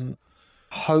theaters.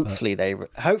 Hopefully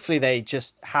they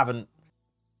just haven't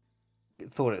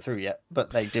thought it through yet, but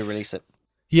they do release it.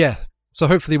 Yeah. So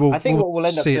hopefully I think what we'll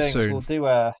end up doing is soon.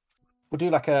 we'll do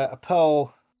like a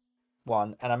Pearl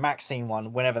one and a Maxine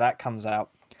one whenever that comes out,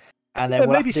 and then we'll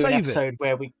maybe have to do an episode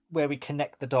where we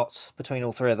connect the dots between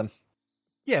all three of them.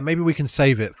 Yeah, maybe we can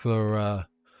save it for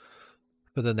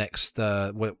the next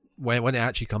when it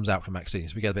actually comes out for Maxine,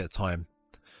 so we get a bit of time.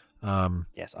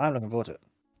 Yes, I'm looking forward to it.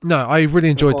 No, I really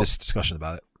enjoyed this discussion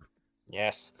about it.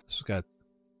 Yes, this was good.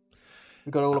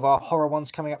 We've got all of our horror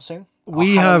ones coming up soon.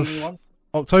 We have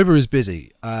October is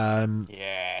busy.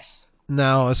 Yes.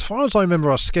 Now, as far as I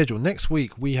remember our schedule, next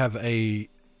week we have a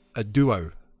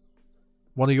duo.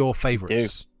 One of your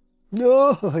favourites.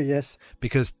 Oh, yes.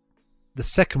 Because the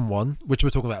second one, which we're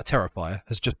talking about, Terrifier,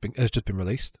 has just been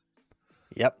released.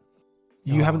 Yep.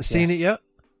 You haven't seen it yet?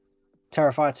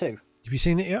 Terrifier 2. Have you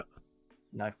seen it yet?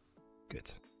 No.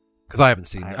 Good. Because I haven't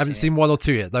seen it. I haven't seen 1 or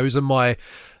 2 yet. Those are my...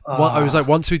 I was like,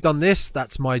 once we've done this,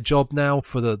 that's my job now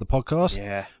for the podcast.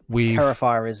 Yeah.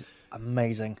 Terrifier is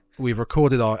amazing. We've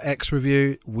recorded our X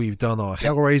review. We've done our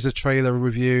Hellraiser trailer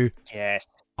review. Yes.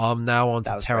 I'm now on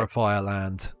to Terrifier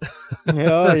land.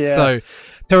 Oh, yeah. So,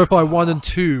 Terrifier 1 and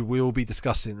 2 we will be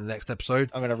discussing in the next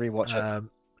episode. I'm going to rewatch it.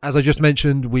 As I just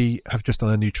mentioned, we have just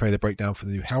done a new trailer breakdown for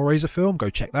the new Hellraiser film. Go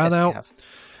check that out.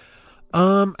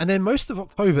 And then most of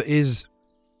October is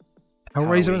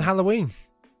Hellraiser and Halloween.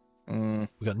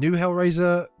 We got new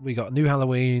Hellraiser, we got new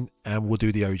Halloween, and we'll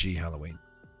do the OG Halloween.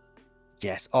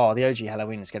 Yes. Oh, the OG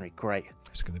Halloween is going to be great.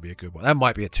 It's going to be a good one. That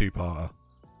might be a 2-parter.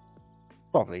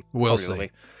 Probably. We'll see.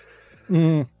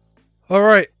 All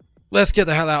right. Let's get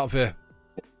the hell out of here.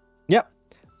 Yep.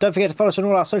 Don't forget to follow us on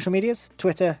all our social medias.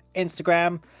 Twitter,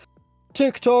 Instagram,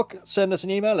 TikTok. Send us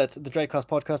an email at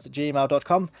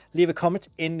thedreadcastpodcast@gmail.com. Leave a comment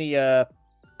in the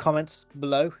comments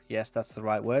below. Yes, that's the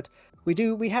right word.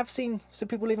 We have seen some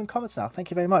people leaving comments now.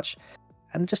 Thank you very much.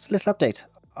 And just a little update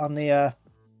on the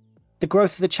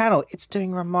growth of the channel. It's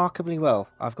doing remarkably well,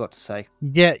 I've got to say.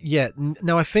 Yeah.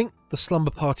 Now, I think the Slumber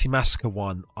Party Massacre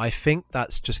one, I think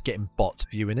that's just getting bots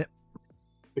viewing it.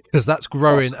 Because that's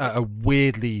growing at a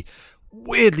weirdly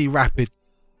rapidly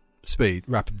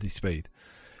speed.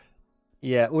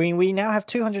 Yeah, we now have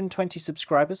 220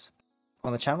 subscribers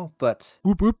on the channel, but...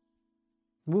 Whoop, whoop.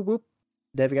 Whoop, whoop.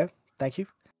 There we go. Thank you.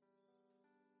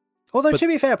 Although, to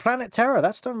be fair, Planet Terror,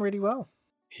 that's done really well.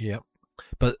 Yep.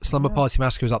 But Slumber Party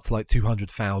Massacre is up to like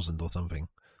 200,000 or something.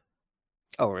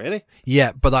 Oh, really?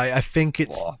 Yeah, but I think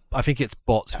it's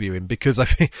bots viewing, because I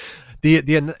think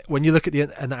the when you look at the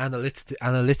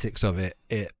analytics of it,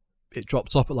 it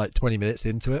drops off at like 20 minutes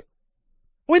into it.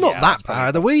 We're not that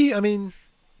bad, are we? I mean...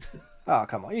 Oh,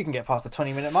 come on. You can get past the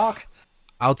 20-minute mark.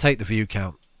 I'll take the view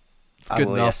count. It's good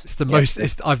enough. Yes. It's the most...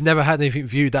 I've never had anything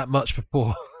viewed that much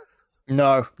before.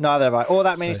 No, neither have I. Or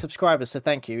that many subscribers, so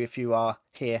thank you if you are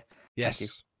here.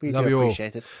 Yes. We do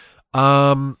appreciate it.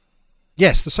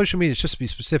 Yes, the social media, just to be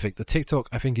specific, the TikTok,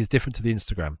 I think, is different to the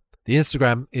Instagram. The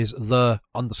Instagram is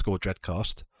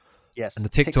 _Dreadcast. Yes. And the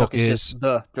TikTok is just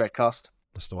the Dreadcast.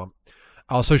 That's the one.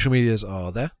 Our social medias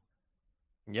are there.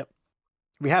 Yep.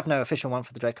 We have no official one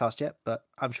for the Dreadcast yet, but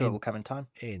I'm sure it will come in time.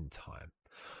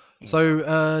 So,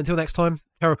 until next time,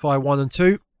 Terrifier 1 and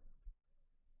 2.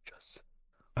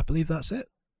 I believe that's it.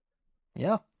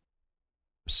 Yeah.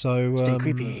 So Stay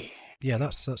creepy. Yeah,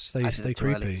 that's stay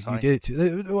creepy. Early, you did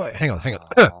it. Wait, hang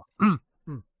on.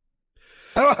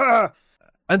 Oh.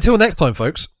 Until next time,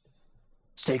 folks.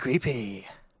 Stay creepy.